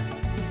Bowser.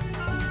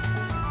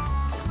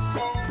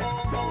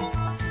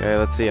 Okay,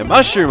 let's see. A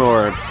mushroom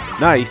orb.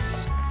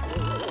 Nice.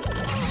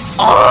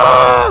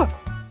 Ah!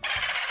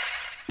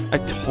 I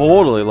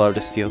totally love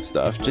to steal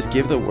stuff. Just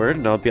give the word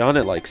and I'll be on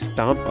it like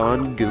Stomp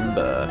on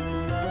Goomba.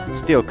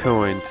 Steal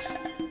coins.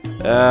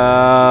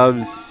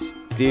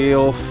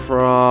 steal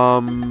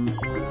from...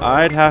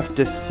 I'd have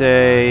to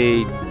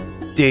say...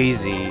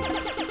 Daisy.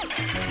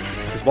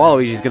 Because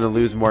Waluigi's gonna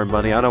lose more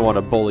money. I don't want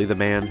to bully the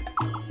man.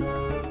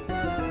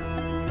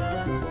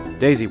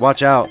 Daisy,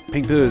 watch out.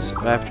 Pink Poo's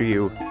after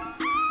you.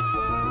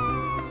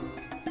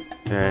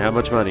 Alright, how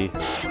much money?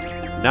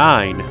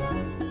 9.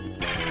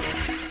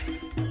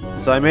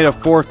 So I made a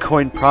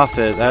 4-coin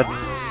profit.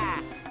 That's...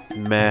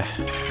 meh.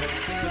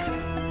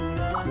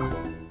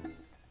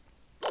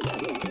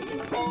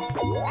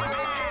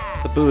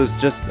 The boo is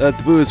just... the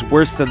boo is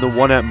worse than the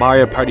one at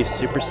Mario Party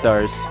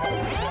Superstars.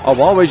 Oh,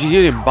 Waluigi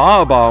using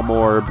Bomb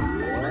Orb.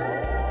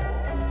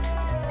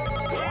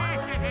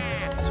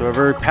 So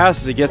whoever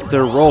passes it gets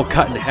their roll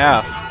cut in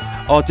half.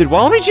 Oh, did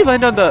Waluigi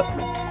land on the...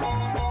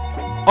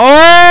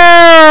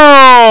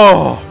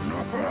 Oh!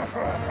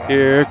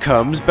 Here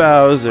comes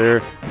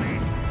Bowser.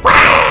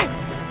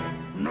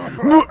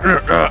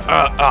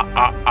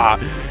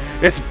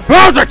 It's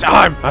Bowser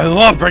time! I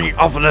love bringing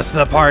awfulness to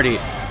the party.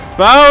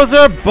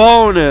 Bowser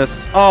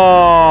bonus.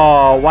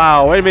 Oh,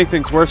 wow. Way to make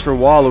things worse for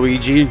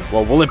Waluigi.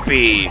 What will it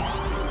be?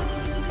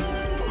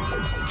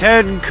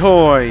 10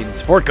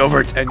 coins. Fork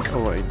over 10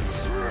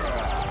 coins.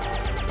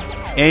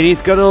 And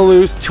he's gonna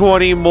lose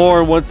 20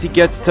 more once he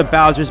gets to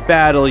Bowser's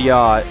battle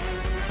yacht.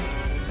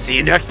 See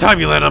you next time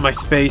you land on my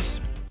space.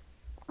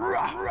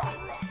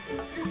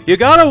 You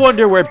gotta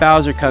wonder where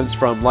Bowser comes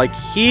from. Like,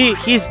 he's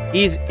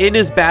in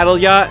his battle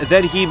yacht,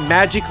 then he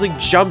magically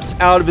jumps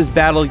out of his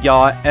battle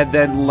yacht and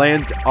then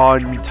lands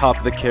on top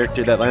of the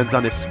character that lands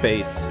on his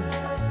space.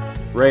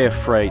 Ray of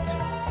Fright.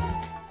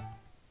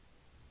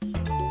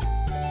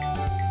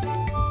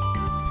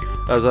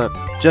 I was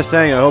just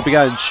saying, I hope you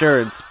got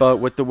insurance, but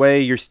with the way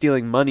you're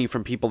stealing money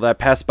from people that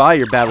pass by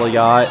your battle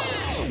yacht,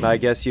 I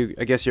guess you're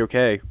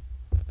okay.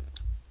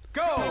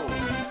 Go!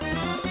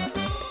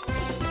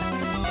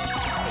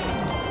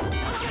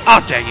 Oh,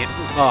 dang it.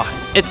 Oh,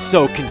 it's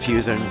so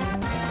confusing.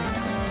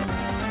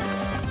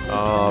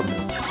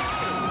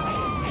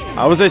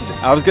 I was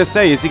gonna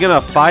say, is he gonna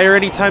fire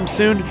anytime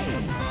soon?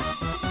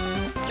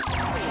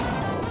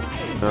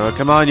 Oh,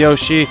 come on,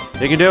 Yoshi.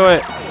 You can do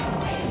it.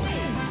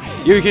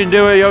 You can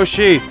do it,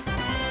 Yoshi.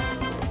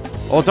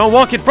 Oh, don't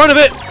walk in front of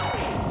it.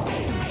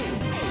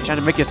 Trying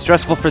to make it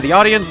stressful for the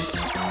audience.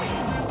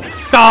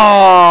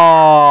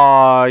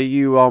 Oh,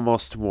 you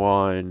almost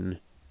won.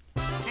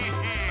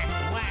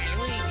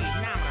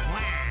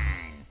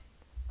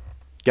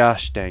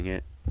 Gosh dang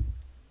it.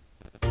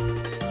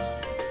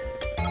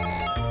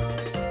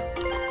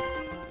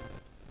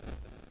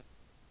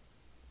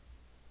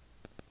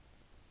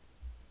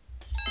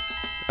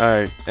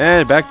 Alright,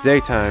 and back to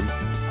daytime.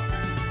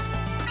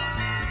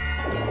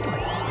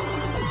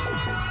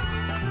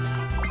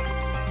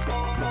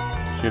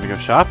 She's gonna go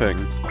shopping.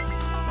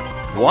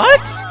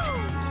 What?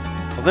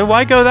 Well, then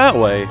why go that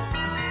way?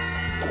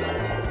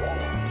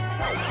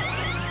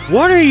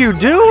 What are you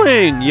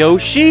doing,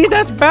 Yoshi?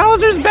 That's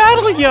Bowser's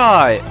battle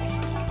yacht!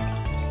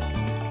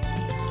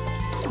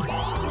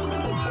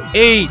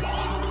 8,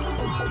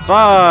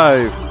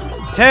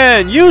 5,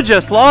 10. You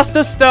just lost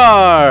a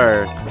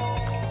star!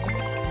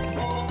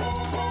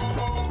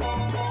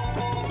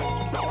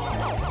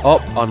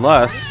 Oh,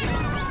 unless...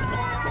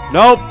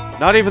 Nope,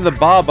 not even the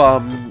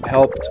Bob-Omb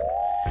helped.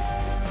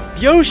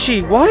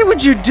 Yoshi, why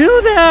would you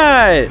do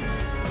that?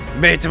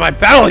 Made it to my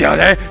battle yacht,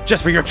 eh?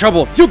 Just for your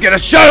trouble, you get a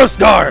Shadow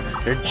Star!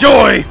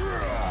 Enjoy!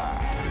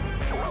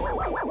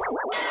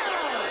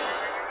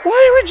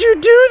 Why would you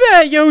do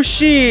that,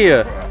 Yoshi?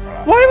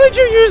 Why would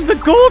you use the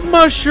gold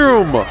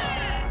mushroom?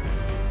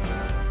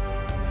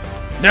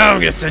 Now I'm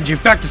gonna send you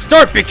back to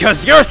start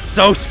because you're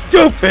so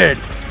stupid!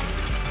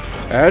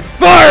 And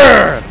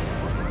fire!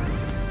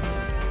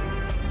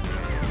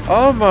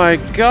 Oh my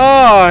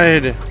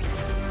god!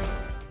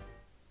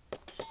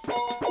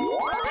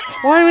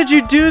 Why would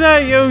you do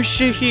that,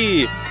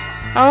 Yoshi?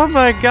 Oh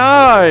my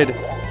god!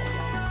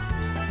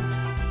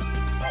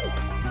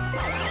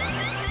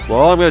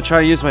 Well, I'm gonna try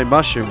to use my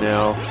mushroom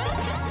now.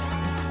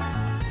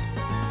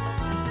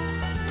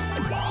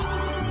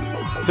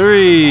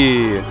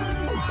 3,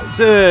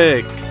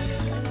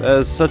 6. That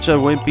is such a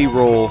wimpy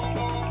roll.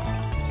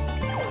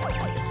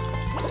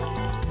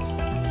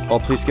 Oh,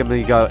 please give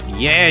me.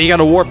 Yeah, you got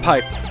a warp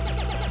pipe.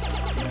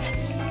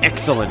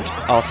 Excellent.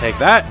 I'll take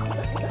that.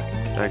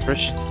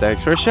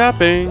 Thanks for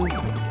shopping.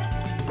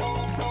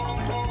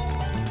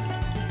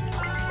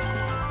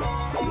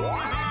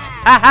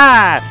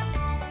 Haha!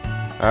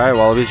 Alright,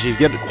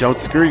 Waluigi, don't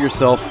screw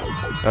yourself.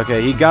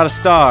 Okay, he got a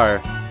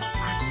star.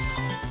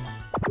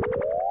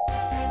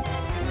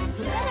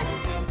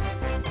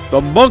 The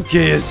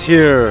monkey is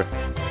here!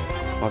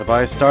 Want to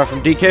buy a star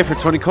from DK for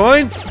 20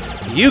 coins?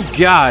 You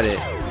got it!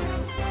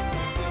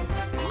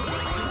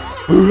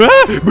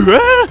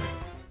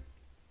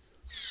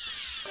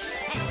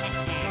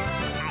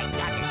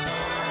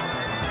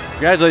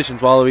 Congratulations,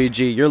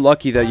 Waluigi. You're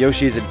lucky that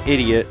Yoshi's an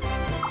idiot.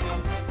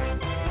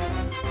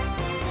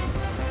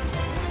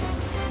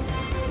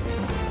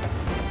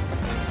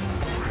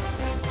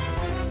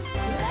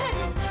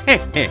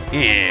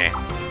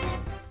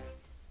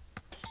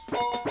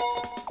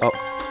 Oh.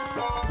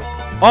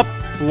 Oh,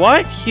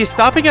 what? He's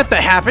stopping at the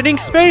happening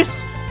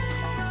space?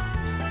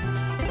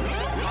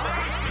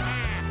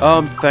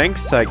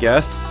 Thanks, I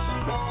guess.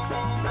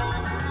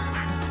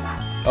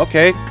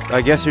 Okay,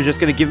 I guess you're just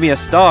gonna give me a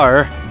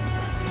star.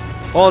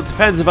 Well, it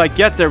depends if I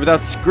get there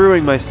without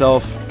screwing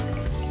myself.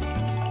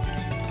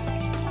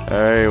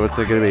 Alright, what's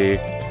it gonna be?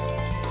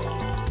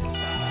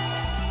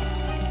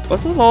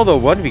 What's with all the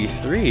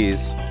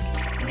 1v3s?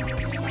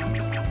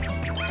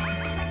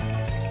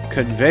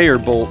 Conveyor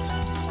bolt.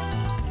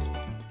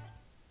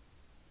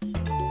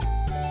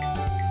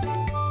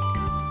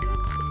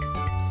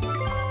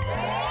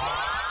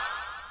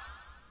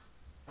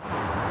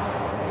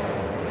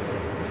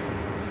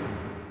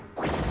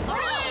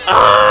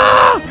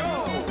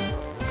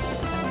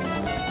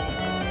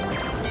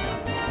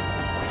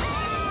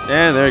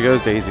 And there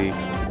goes Daisy.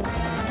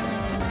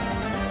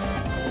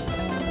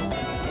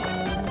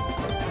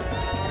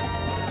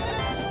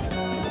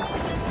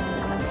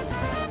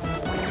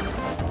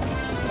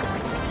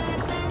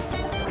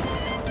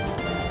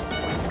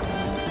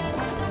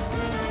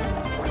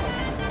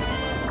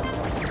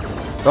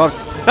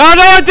 Oh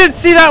no, I didn't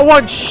see that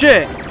one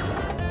shit!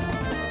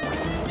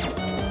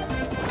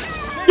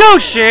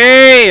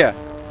 Yoshi!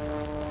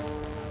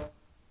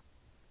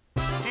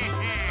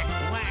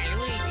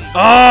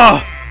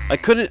 Ah! I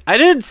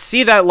didn't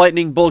see that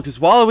lightning bolt because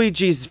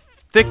Waluigi's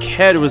thick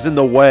head was in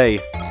the way.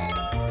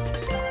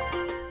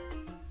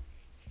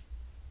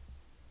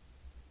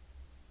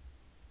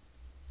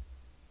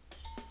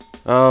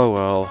 Oh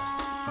well.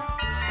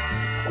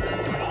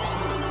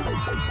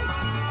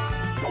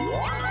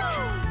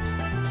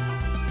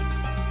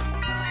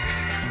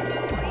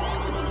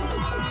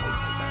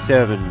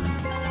 Seven.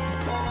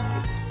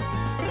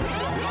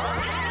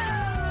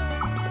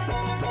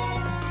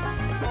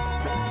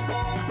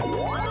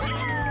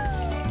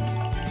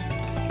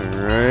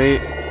 Alright.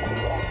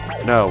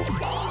 No.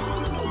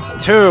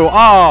 2.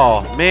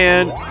 Oh,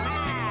 man. I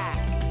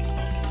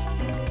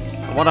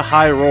want a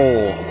high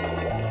roll.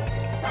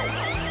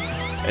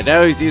 And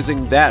now he's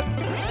using that.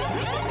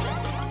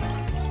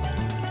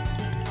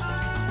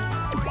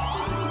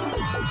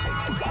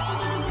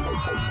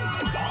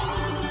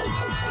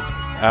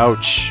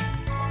 Ouch.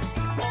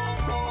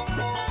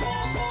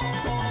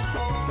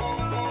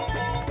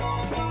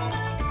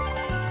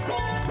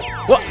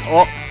 What?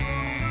 Oh.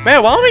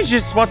 Man, Waluigi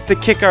just wants to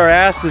kick our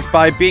asses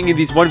by being in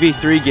these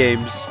 1v3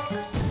 games.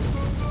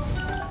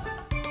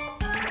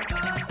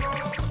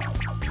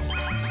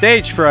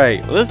 Stage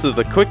fright. Well, this is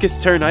the quickest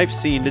turn I've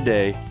seen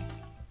today.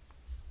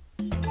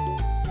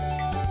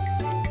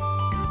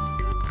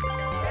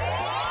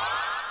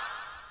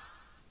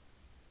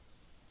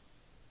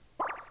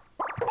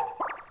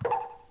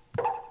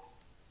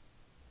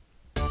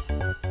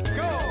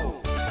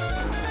 Go!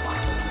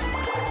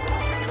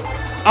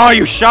 Oh,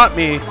 you shot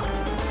me!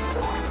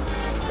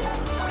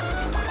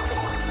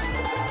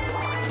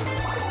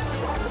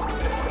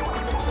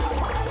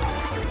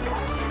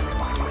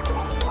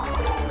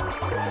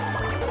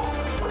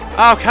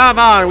 Oh, come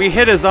on, we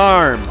hit his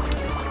arm.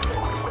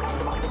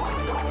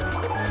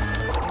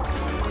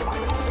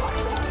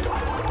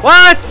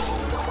 What?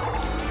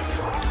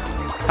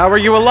 How are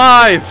you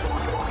alive?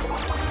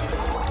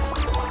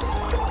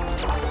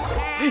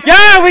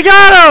 Yeah, we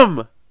got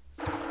him!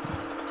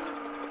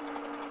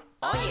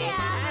 Oh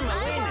yeah, I'm a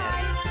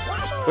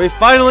winner. We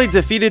finally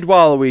defeated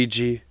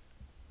Waluigi.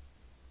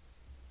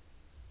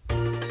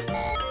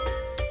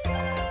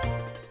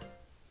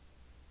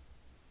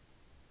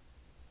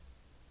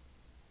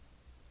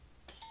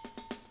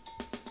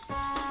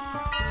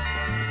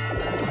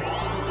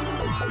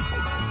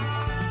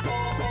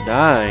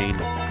 Nine.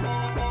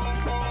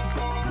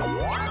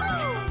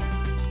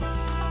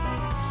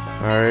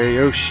 Alright,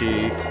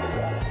 Yoshi.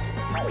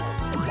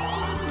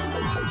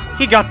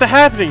 He got the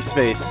happening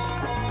space.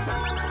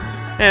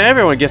 And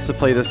everyone gets to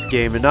play this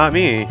game and not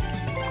me.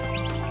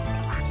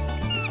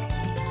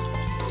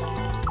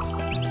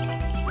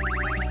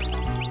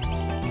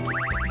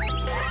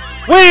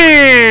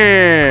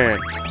 Whee!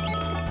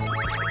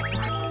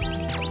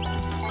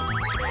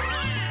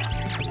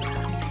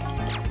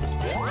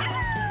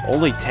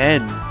 Only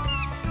 10.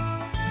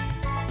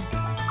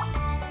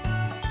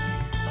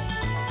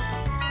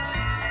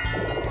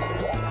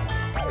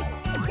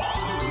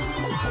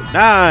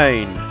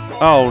 Nine.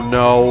 Oh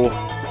no.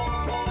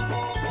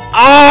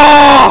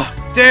 Ah!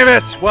 Oh, damn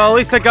it. Well, at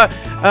least I got.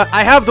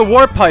 I have the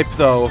warp pipe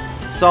though,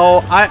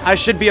 so I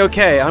should be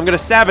okay. I'm gonna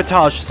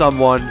sabotage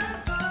someone.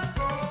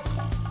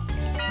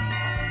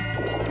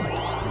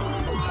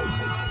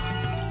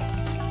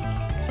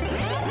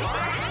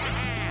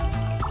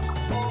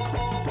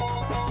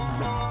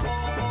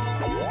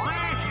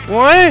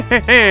 What?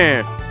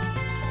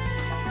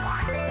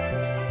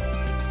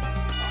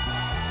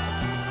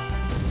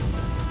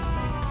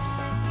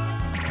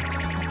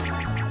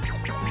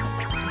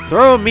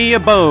 Throw me a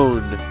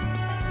bone.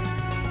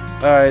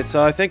 Alright,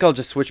 so I think I'll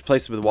just switch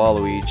places with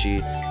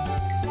Waluigi.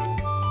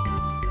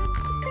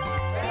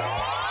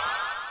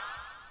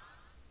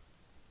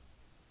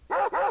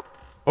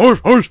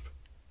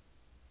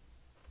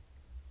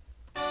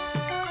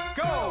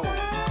 Go!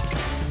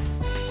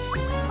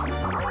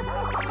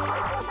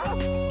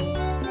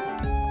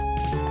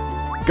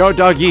 Go,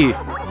 doggy.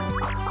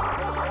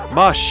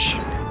 Mush.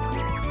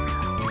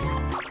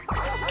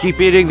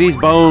 Keep eating these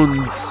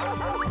bones.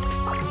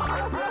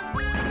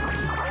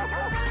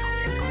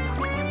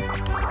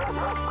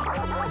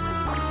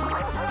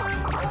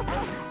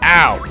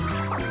 Ow.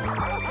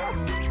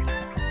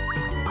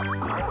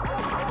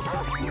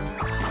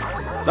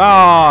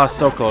 Ah,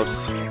 so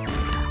close.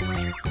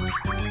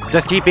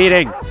 Just keep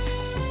eating.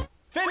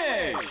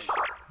 Finish!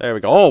 There we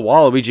go. Oh,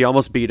 Waluigi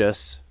almost beat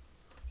us.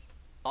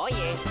 Oh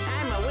yeah,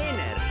 I'm a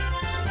winner.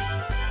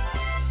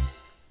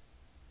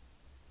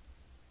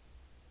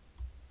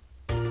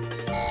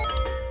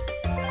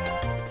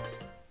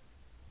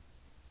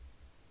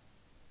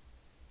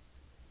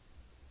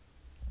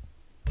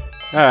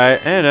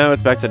 Alright, and now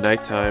it's back to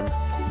nighttime.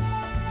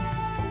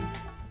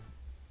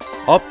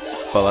 Oh,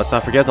 but let's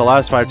not forget the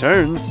last 5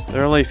 turns.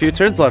 There are only a few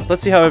turns left.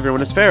 Let's see how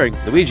everyone is faring.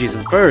 Luigi's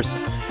in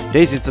first.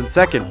 Daisy's in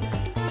second.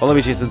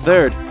 Waluigi's in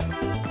third.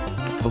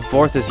 The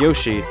fourth is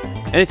Yoshi.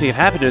 Anything can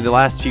happen in the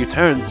last few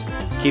turns.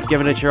 Keep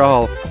giving it your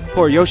all.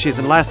 Poor Yoshi's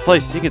in last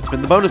place. You can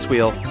spin the bonus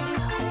wheel.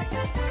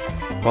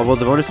 What will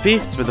the bonus be?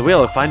 Spin the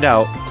wheel and find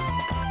out.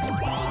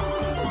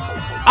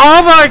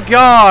 Oh my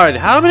god!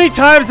 How many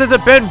times has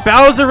it been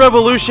Bowser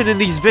Revolution in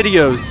these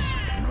videos?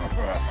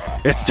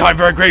 It's time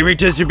for a great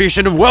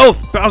redistribution of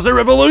wealth! Bowser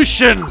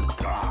Revolution!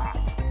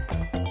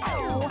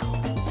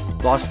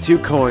 Lost 2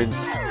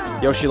 coins.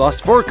 Yoshi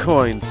lost 4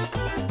 coins.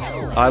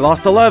 I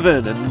lost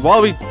 11, and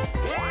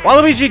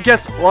Waluigi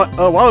gets...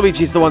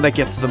 Waluigi's the one that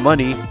gets the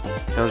money.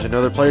 Challenge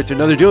another player to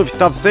another duel if you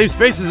stop the same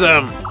space as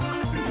them.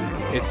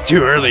 It's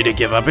too early to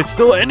give up. It's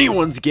still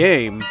anyone's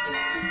game.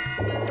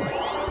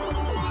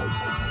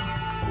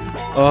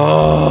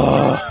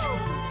 Oh.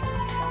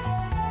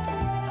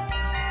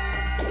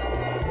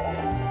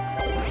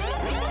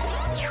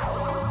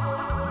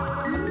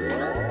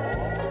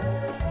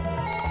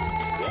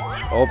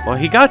 Oh, well,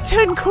 he got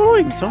 10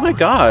 coins. Oh my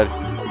god.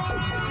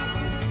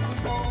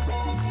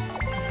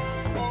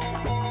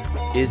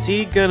 Is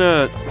he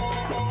gonna...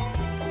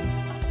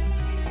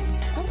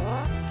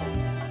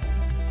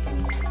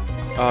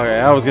 Okay,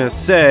 I was gonna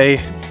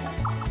say...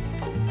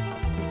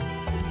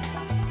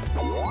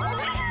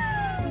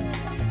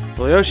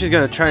 Well, Yoshi's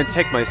gonna try and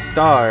take my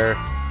star.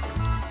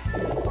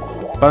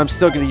 But I'm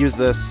still gonna use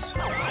this.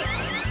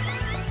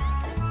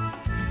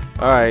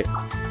 Alright.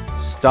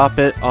 Stop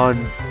it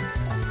on...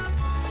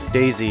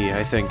 Daisy,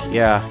 I think.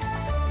 Yeah.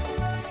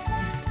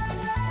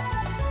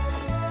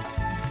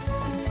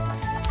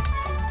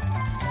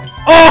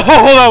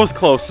 Oh, that was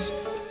close.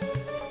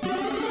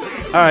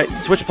 Alright,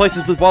 switch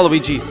places with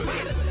Waluigi.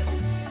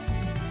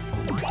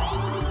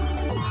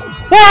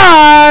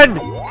 1!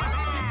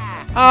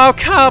 Oh,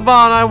 come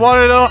on. I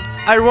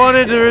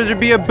wanted there to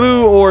be a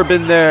boo orb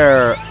in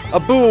there. A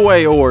boo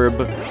away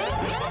orb.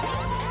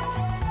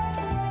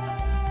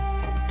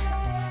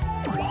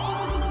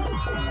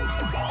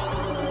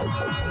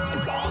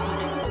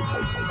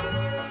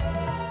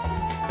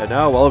 And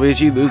now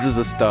Waluigi loses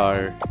a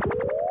star.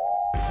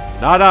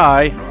 Not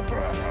I.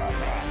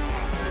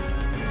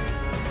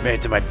 Made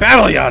it to my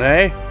battle yacht,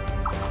 eh?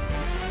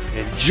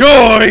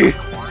 Enjoy!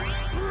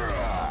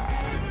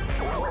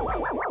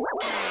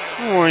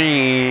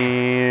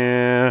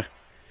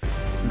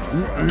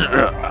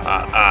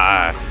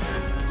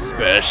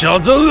 Special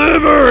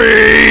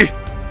delivery!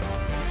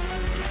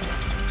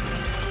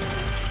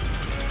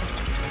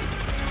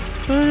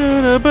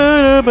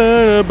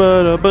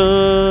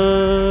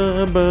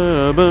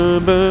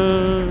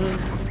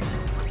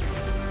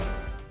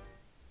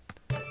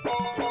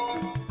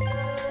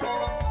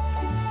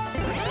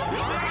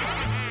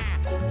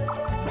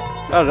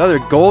 Got another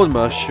gold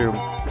mushroom.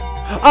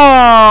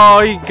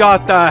 Oh, he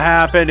got the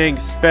happening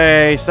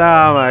space.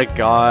 Oh my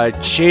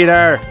god,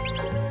 cheater.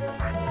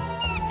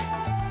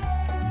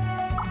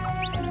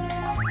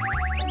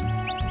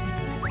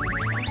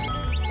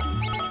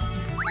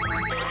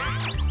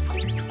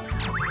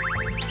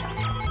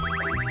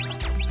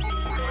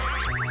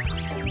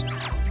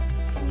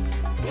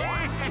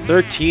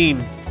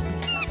 $13.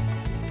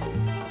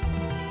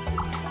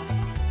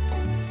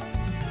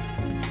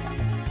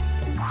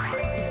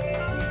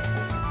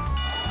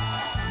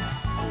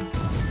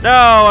 No,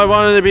 I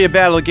wanted it to be a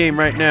battle game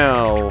right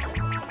now.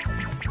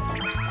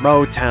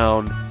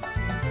 Motown.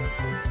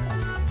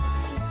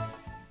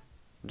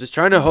 I'm just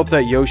trying to hope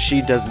that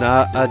Yoshi does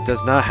not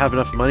have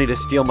enough money to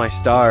steal my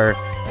star.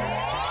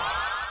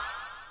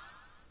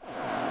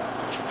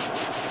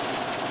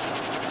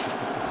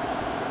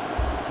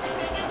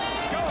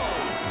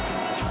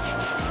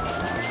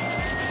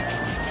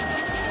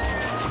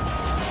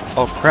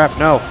 Oh crap,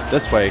 no,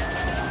 this way.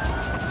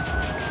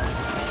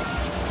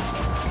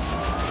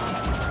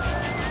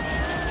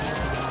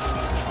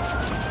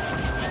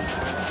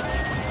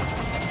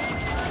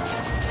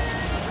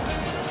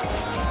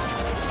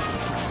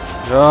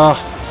 Ugh,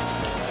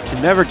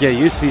 can never get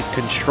used to these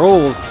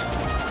controls.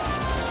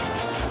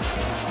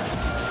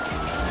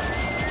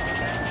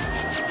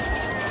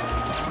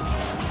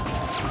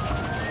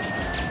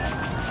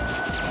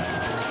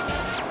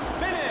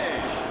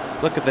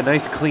 Finish! Look at the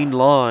nice clean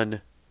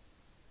lawn.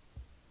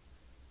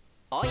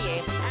 Oh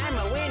yeah,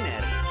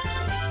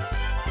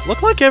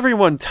 Looked like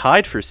everyone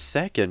tied for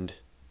second.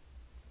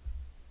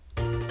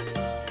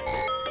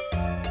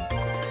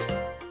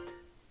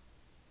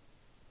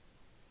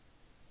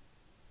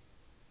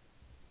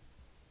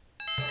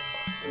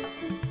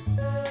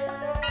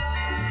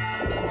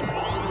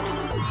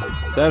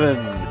 Seven.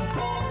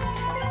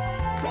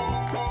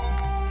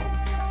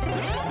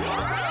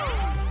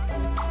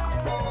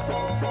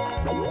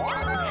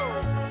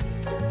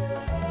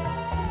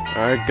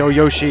 Alright, go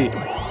Yoshi.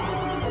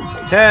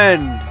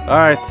 10.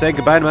 Alright, say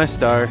goodbye to my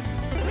star.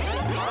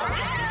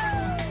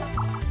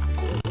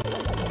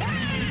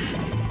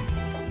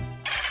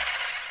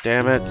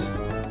 Damn it.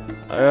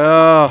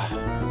 Ugh.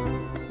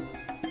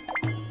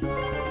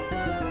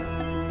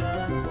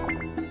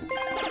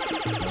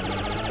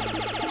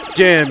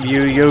 Damn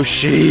you,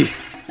 Yoshi.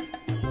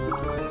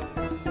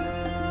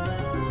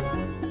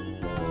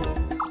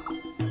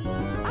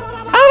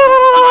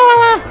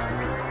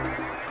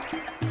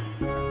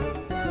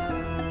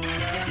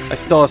 I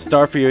stole a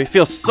star for you. It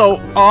feels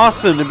so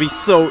awesome to be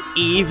so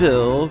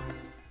evil.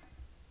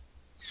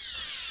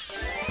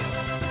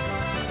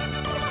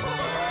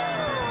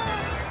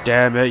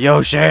 Damn it,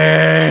 Yoshi!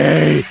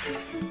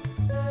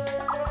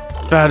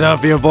 Bad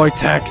enough you avoid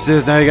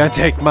taxes, now you gotta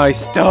take my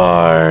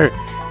star!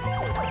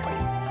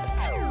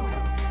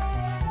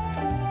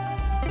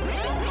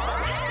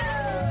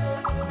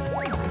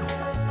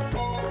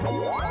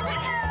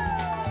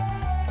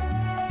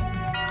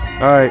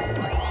 Alright.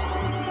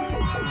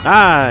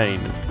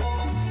 9!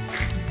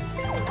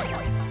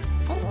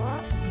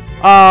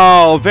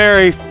 Oh,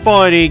 very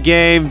funny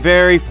game,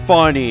 very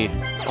funny.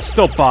 I'll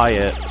still buy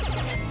it.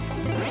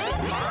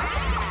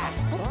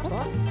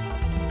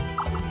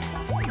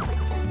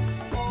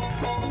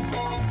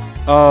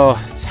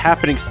 Oh, it's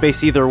happening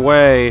space either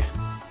way.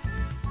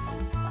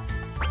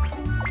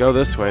 Go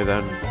this way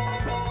then.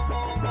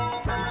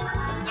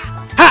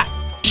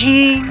 Ha!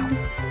 Ching!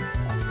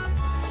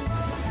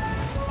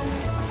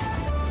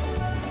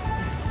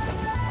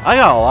 I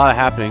got a lot of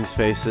happening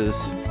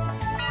spaces.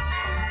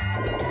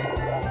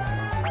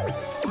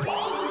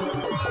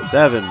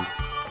 7.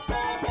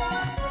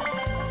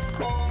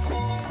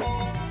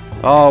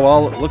 Oh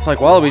well, looks like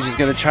Waluigi's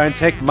gonna try and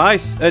take my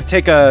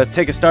take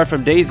a star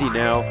from Daisy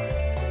now.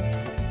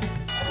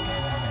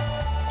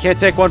 Can't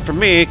take one from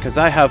me because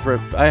I have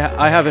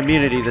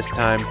immunity this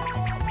time.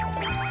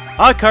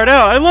 Odd card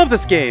out. I love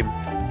this game.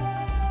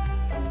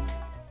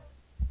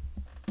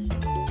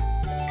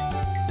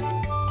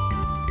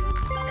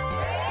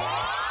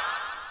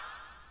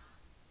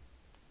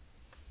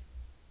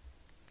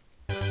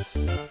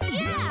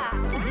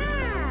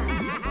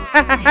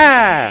 Ha ha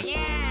ha!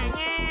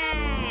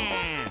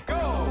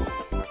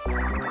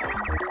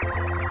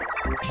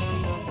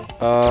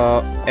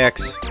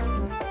 X.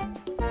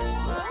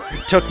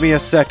 Took me a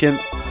second.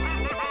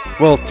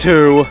 Well,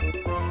 2.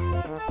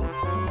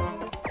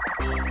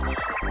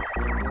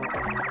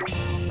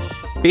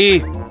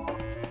 B.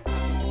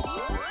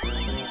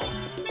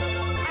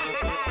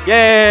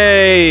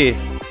 Yay!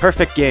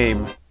 Perfect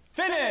game.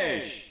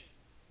 Finish!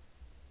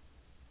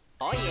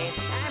 Oh yeah,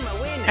 I'm a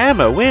winner.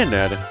 I'm a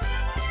winner.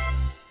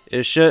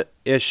 It should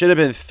have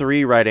been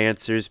 3 right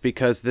answers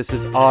because this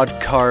is odd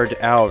card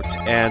out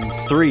and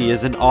 3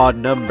 is an odd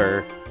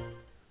number.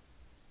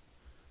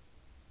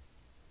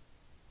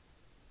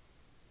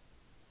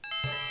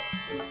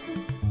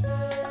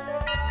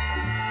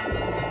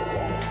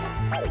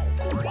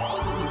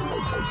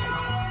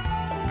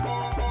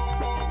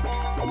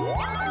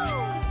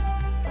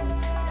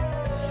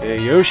 Okay,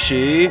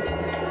 Yoshi.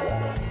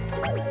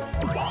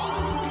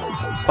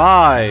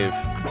 5.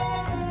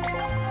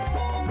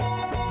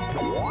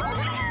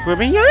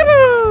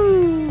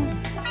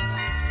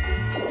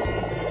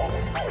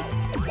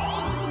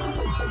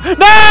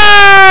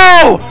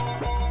 No!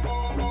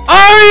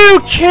 Are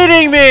you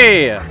kidding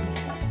me?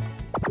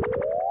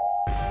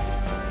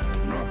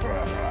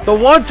 The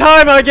one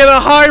time I get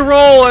a high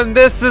roll and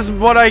this is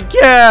what I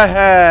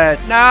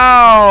get.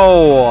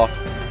 No!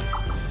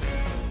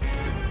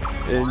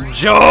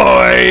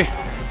 Enjoy!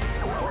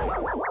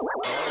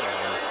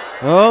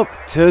 Oh,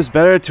 'tis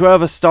better to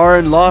have a star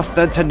and lost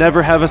than to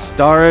never have a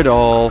star at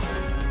all.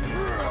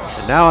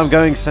 And now I'm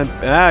getting sent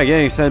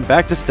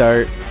back to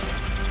start.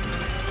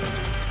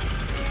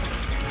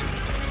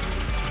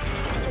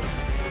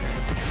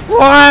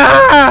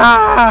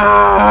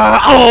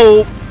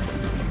 Oh!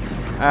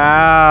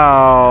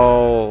 Ow!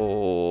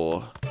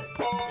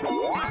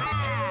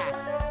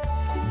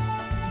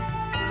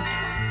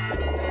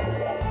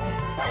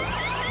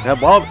 Now,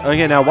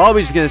 now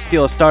Waluigi's gonna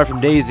steal a star from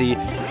Daisy.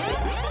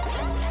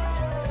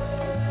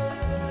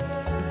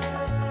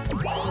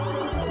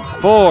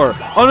 4.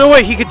 Oh no,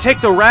 wait! He could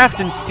take the raft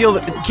and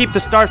keep the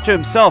star to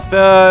himself.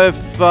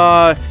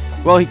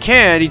 Well, he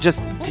can. He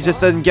just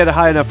doesn't get a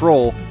high enough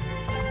roll.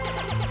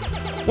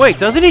 Wait,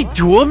 doesn't he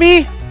duel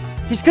me?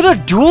 He's gonna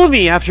duel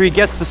me after he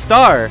gets the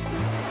star.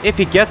 If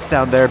he gets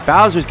down there,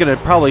 Bowser's gonna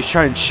probably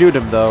try and shoot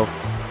him though.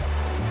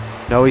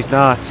 No, he's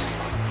not.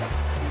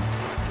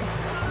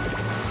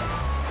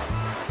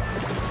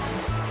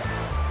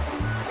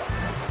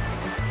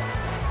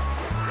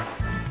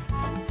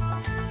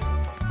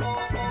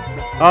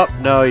 Oh,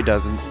 no, he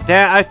doesn't.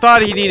 Damn, I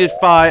thought he needed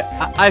 5.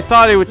 I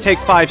thought it would take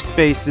 5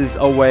 spaces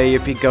away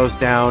if he goes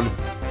down.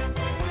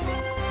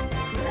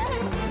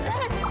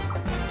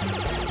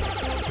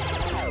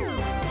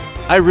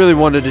 I really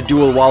wanted to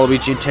duel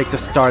Waluigi and take the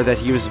star that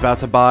he was about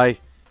to buy.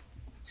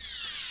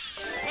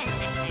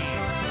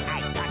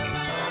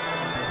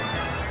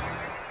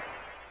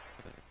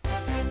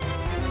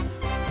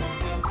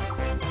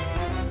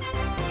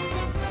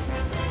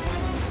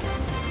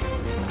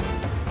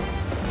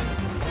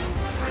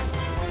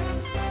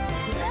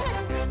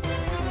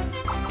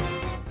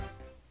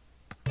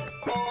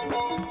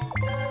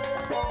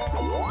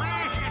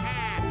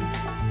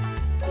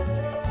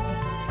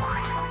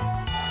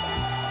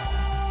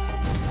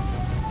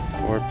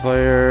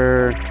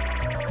 Player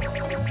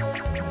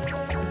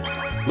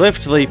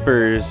Lift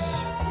Leapers.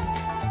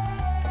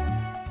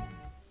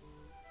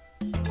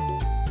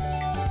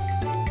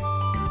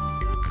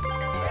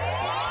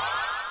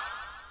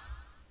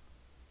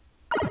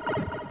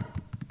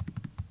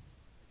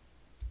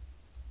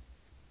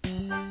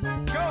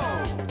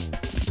 Go!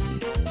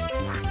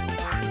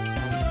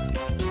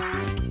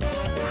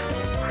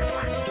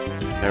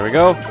 There we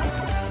go.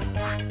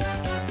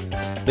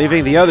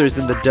 Leaving the others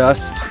in the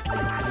dust.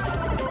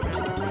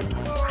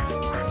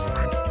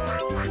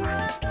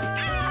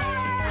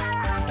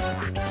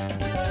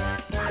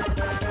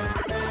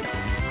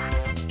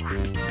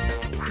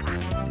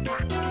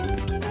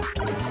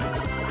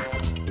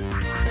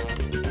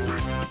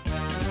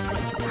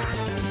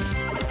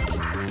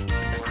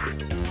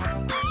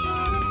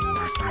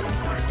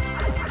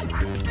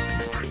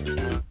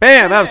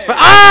 Bam! That was fun.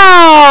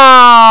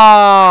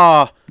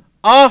 Ah!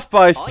 Off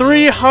by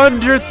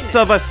 3/100ths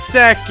of a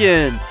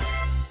second.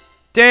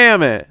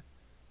 Damn it.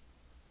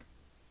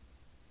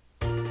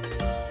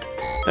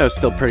 That was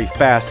still pretty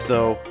fast,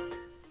 though.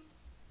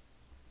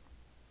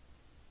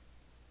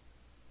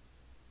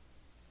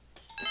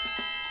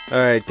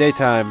 Alright,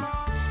 daytime.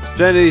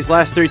 Spend these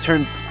last 3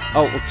 turns.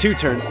 Oh, well, 2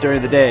 turns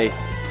during the day.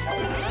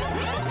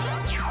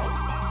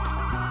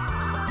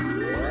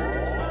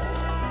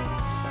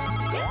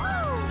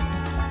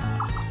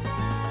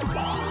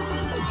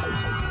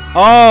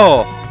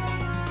 Oh!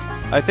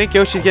 I think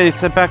Yoshi's getting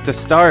sent back to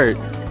start.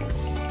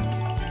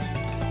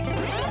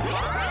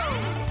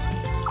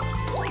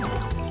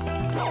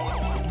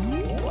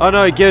 Oh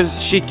no,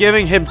 she's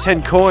giving him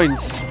 10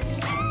 coins.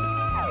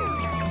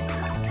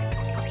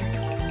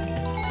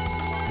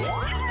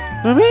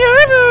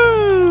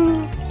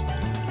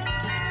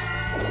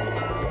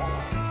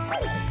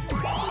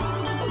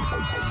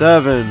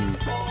 Seven.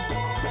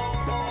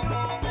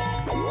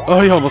 Oh,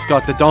 he almost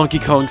got the Donkey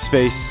Kong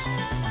space.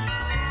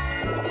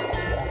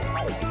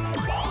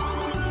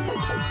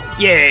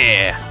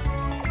 Yeah!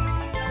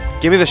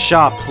 Give me the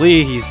shop,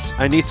 please.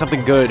 I need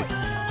something good.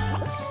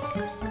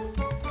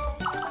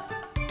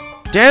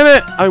 Damn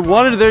it! I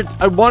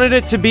wanted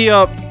it to be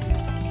a...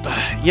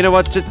 You know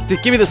what? Just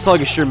give me the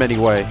Sluggish Room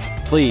anyway.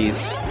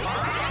 Please.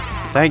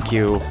 Thank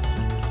you.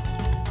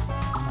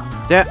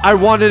 I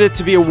wanted it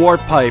to be a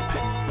Warp Pipe.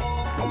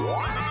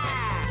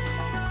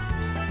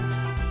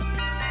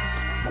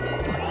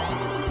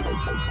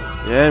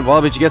 And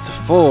Waluigi gets a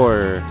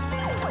 4.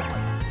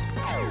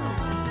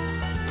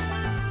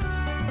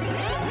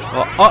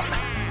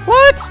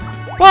 What?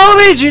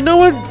 Waluigi, no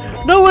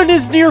one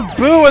is near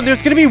Boo, and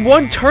there's gonna be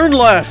 1 turn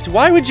left.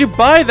 Why would you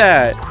buy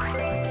that?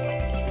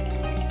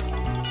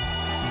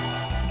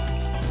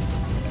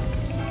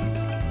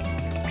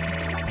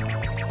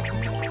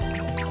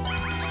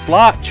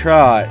 Slot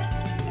Trot.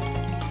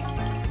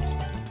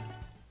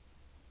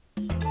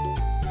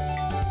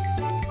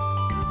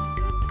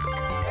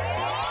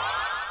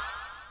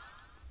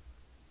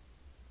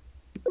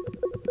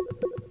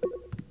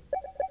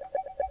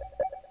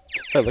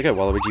 Oh, look at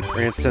Waluigi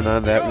prancing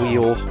on that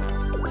wheel.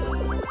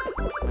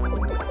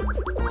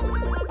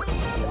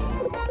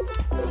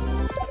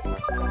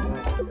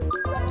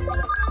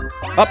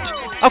 Up!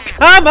 Oh,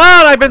 come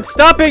on! I've been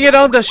stopping it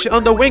on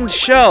the winged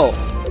shell.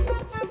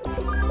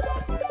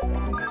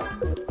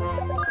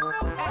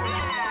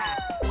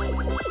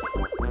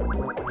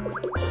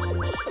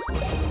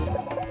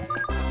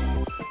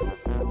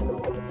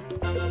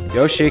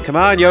 Yoshi, come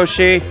on,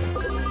 Yoshi!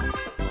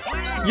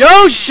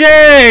 Yoshi!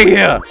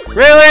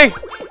 Really?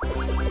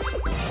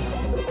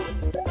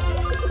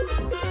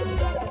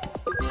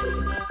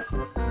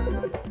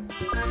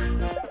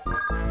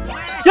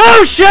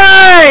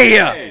 Yoshi!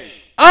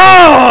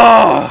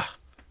 Oh!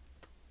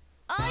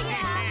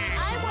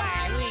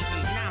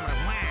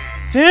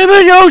 Damn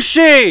it,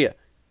 Yoshi!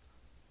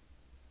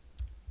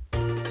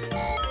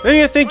 Who do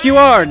you think you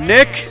are,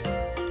 Nick?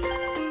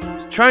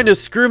 Trying to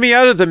screw me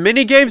out of the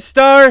minigame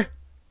star?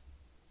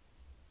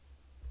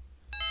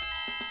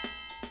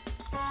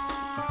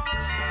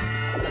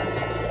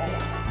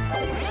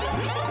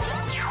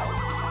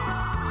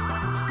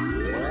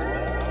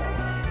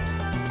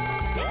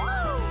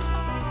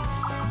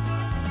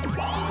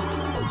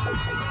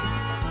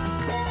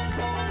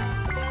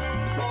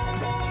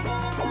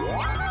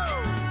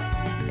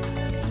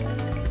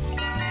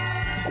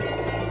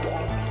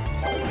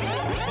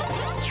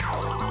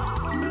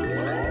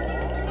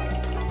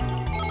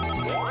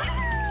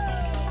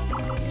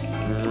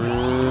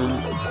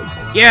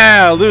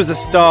 Yeah, lose a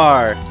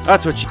star.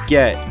 That's what you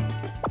get.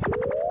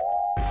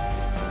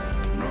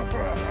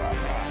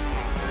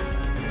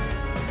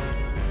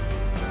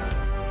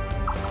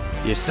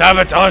 You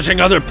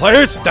sabotaging other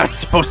players? That's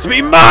supposed to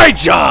be my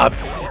job!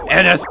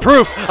 And as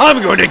proof,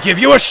 I'm going to give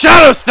you a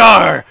Shadow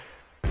Star!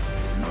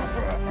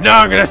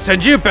 Now I'm gonna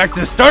send you back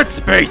to start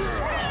space,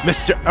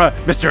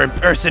 Mr.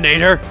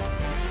 Impersonator.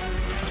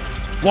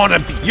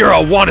 You're a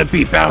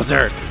wannabe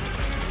Bowser.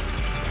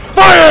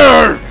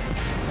 Fire!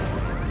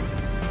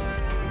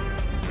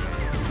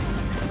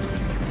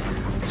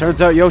 Turns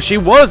out Yoshi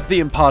was the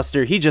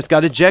imposter. He just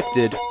got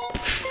ejected.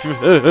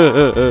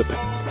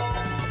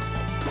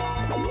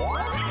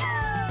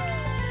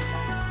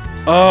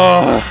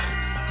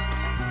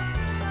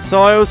 So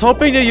I was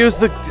hoping to use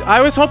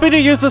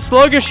the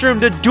sluggish room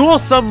to duel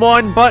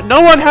someone, but no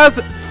one has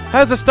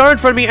a star in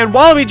front of me, and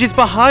Waluigi's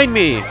behind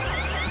me.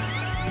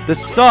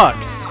 This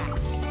sucks.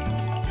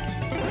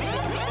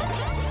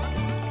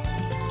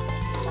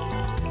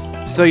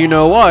 So you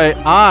know what?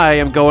 I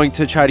am going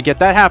to try to get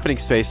that happening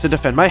space to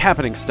defend my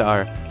happening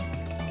star.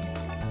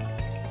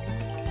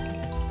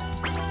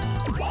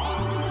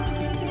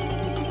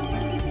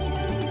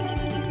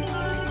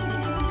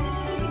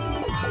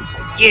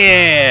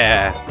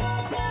 Yeah!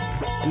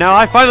 Now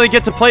I finally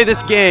get to play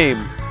this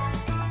game.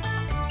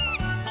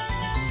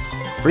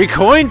 Free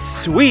coins?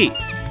 Sweet!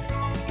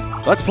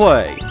 Let's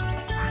play.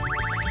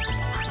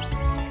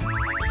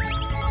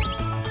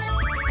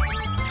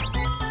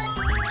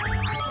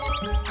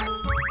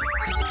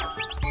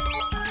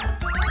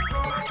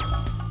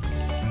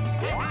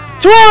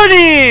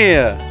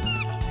 $20!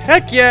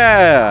 Heck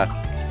yeah!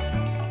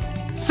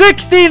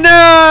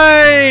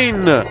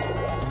 69!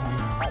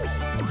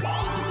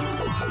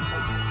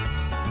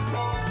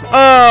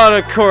 Oh, and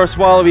of course,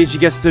 Waluigi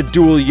gets to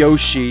duel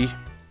Yoshi.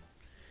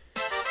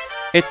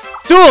 It's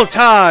duel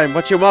time!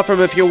 What you want from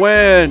if you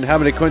win? How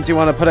many coins you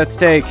want to put at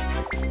stake?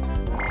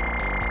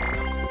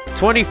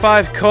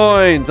 25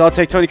 coins. I'll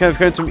take 25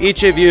 coins from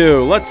each of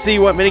you. Let's see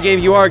what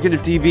minigame you are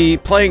going to be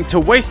playing to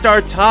waste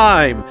our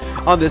time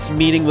on this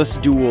meaningless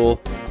duel.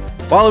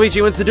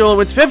 Waluigi wins the duel and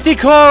wins 50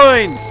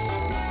 coins!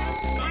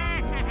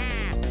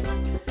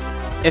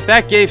 If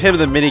that gave him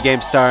the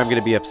minigame star, I'm going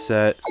to be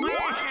upset.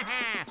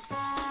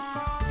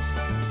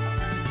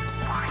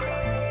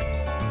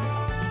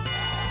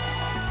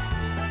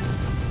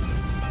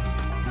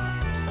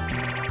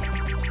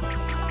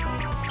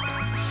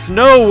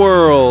 Snow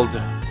World!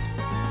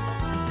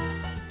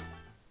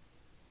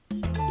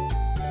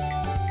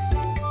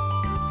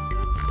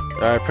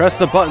 Alright, press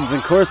the buttons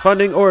in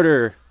corresponding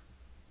order.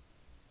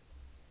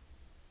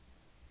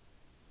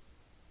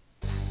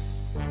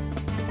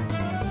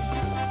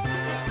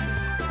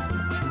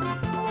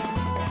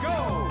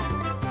 Go!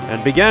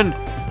 And begin!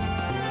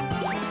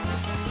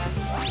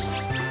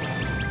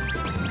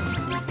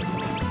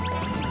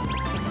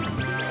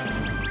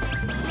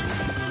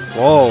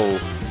 Whoa.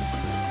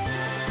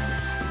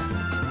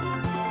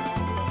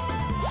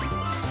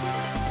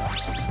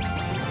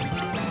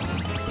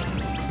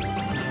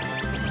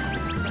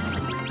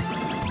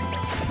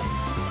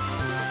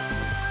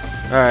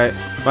 Alright,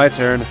 my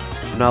turn.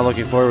 I'm not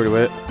looking forward to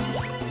it.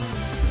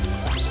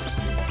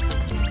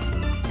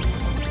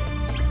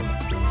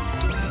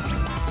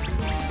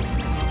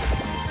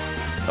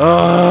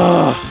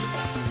 Ugh.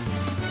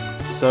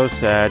 So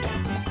sad.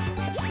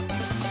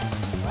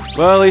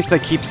 Well, at least I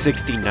keep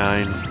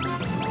 69.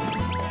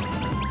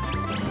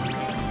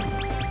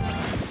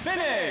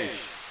 Finish!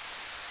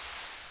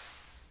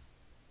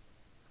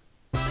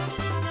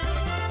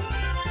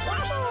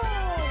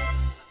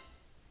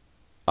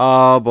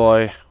 Oh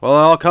boy. Well, it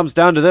all comes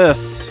down to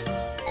this.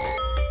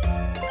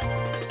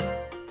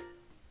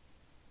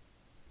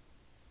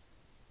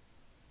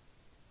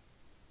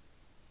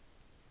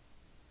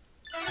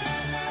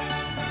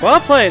 Well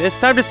played! It's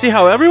time to see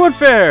how everyone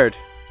fared!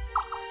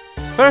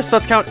 First,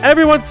 let's count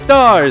everyone's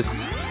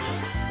stars!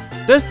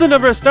 This is the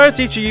number of stars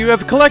each of you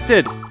have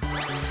collected!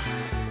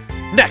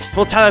 Next,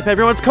 we'll tally up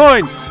everyone's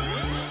coins!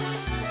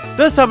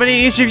 This is how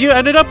many each of you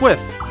ended up with!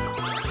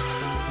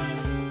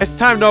 It's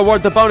time to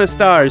award the bonus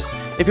stars!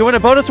 If you win a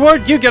bonus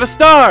award, you get a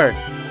star!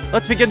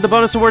 Let's begin the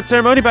bonus award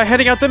ceremony by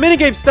handing out the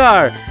minigame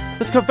star!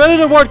 This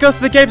competitive award goes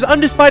to the game's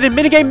undisputed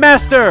minigame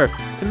master!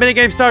 The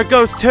minigame star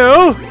goes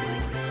to...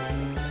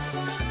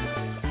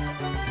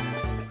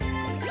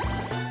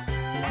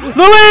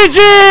 Luigi!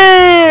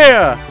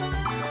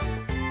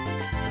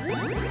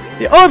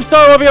 The Orb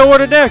Star will be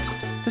awarded next.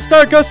 The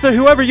star goes to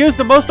whoever used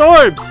the most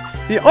orbs.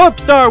 The Orb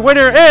Star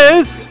winner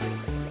is...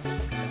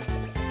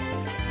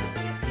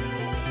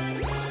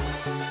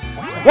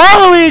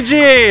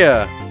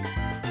 Waluigi!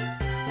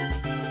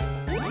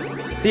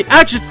 The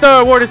Action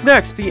Star award is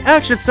next. The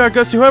Action Star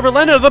goes to whoever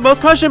landed the most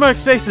question mark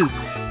spaces.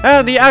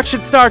 And the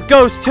Action Star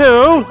goes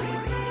to...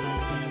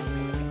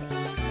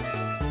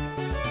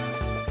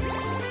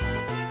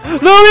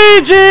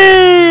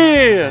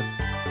 Luigi!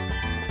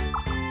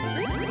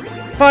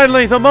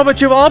 Finally, the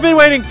moment you've all been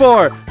waiting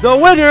for! The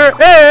winner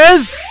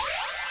is...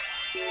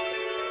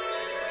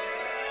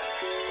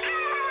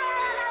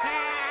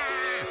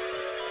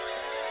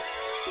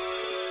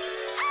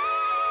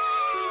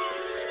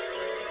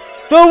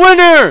 The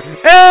winner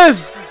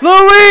is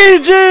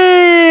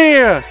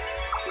Luigi!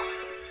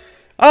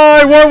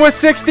 I won with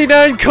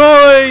 69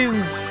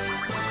 coins!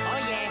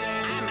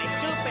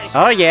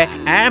 Oh yeah,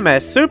 I'm a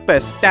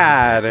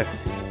superstar!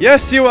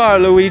 Yes, you are,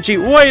 Luigi.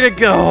 Way to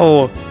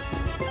go!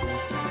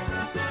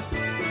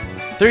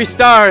 3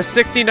 stars,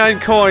 69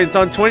 coins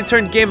on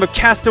 20-turn game of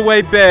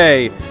Castaway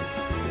Bay.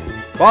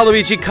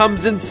 Waluigi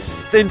comes in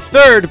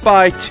third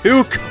by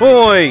 2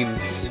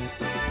 coins.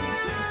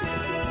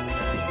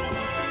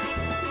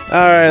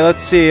 Alright,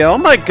 let's see. Oh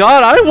my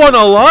god, I won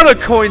a lot of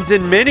coins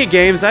in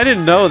mini-games. I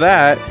didn't know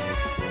that.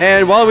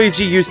 And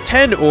Waluigi used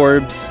 10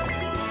 orbs.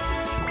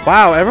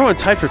 Wow, everyone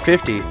tied for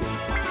 50.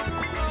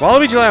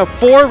 Waluigi landed on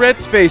 4 red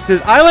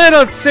spaces. I landed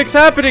on 6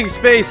 happening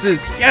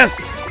spaces.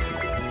 Yes!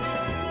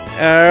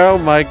 Oh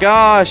my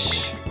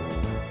gosh.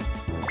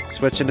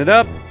 Switching it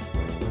up.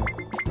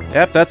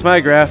 Yep, that's my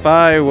graph.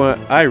 I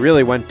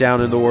really went down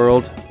in the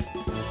world.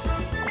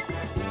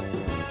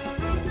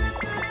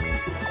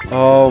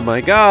 Oh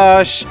my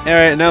gosh.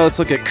 Alright, now let's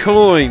look at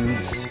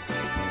coins.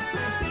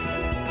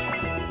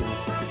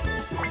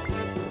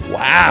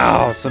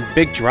 Wow, some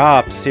big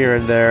drops here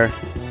and there.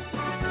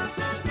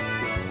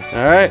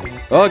 Alright.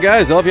 Well,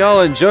 guys, I hope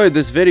y'all enjoyed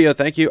this video.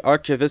 Thank you,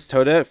 Archivist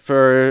Toadette,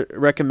 for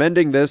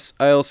recommending this.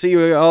 I'll see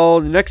you all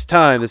next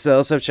time. This is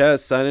LSF Chaz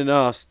signing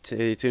off.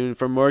 Stay tuned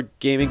for more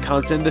gaming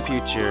content in the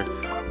future.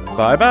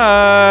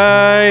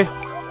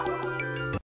 Bye-bye!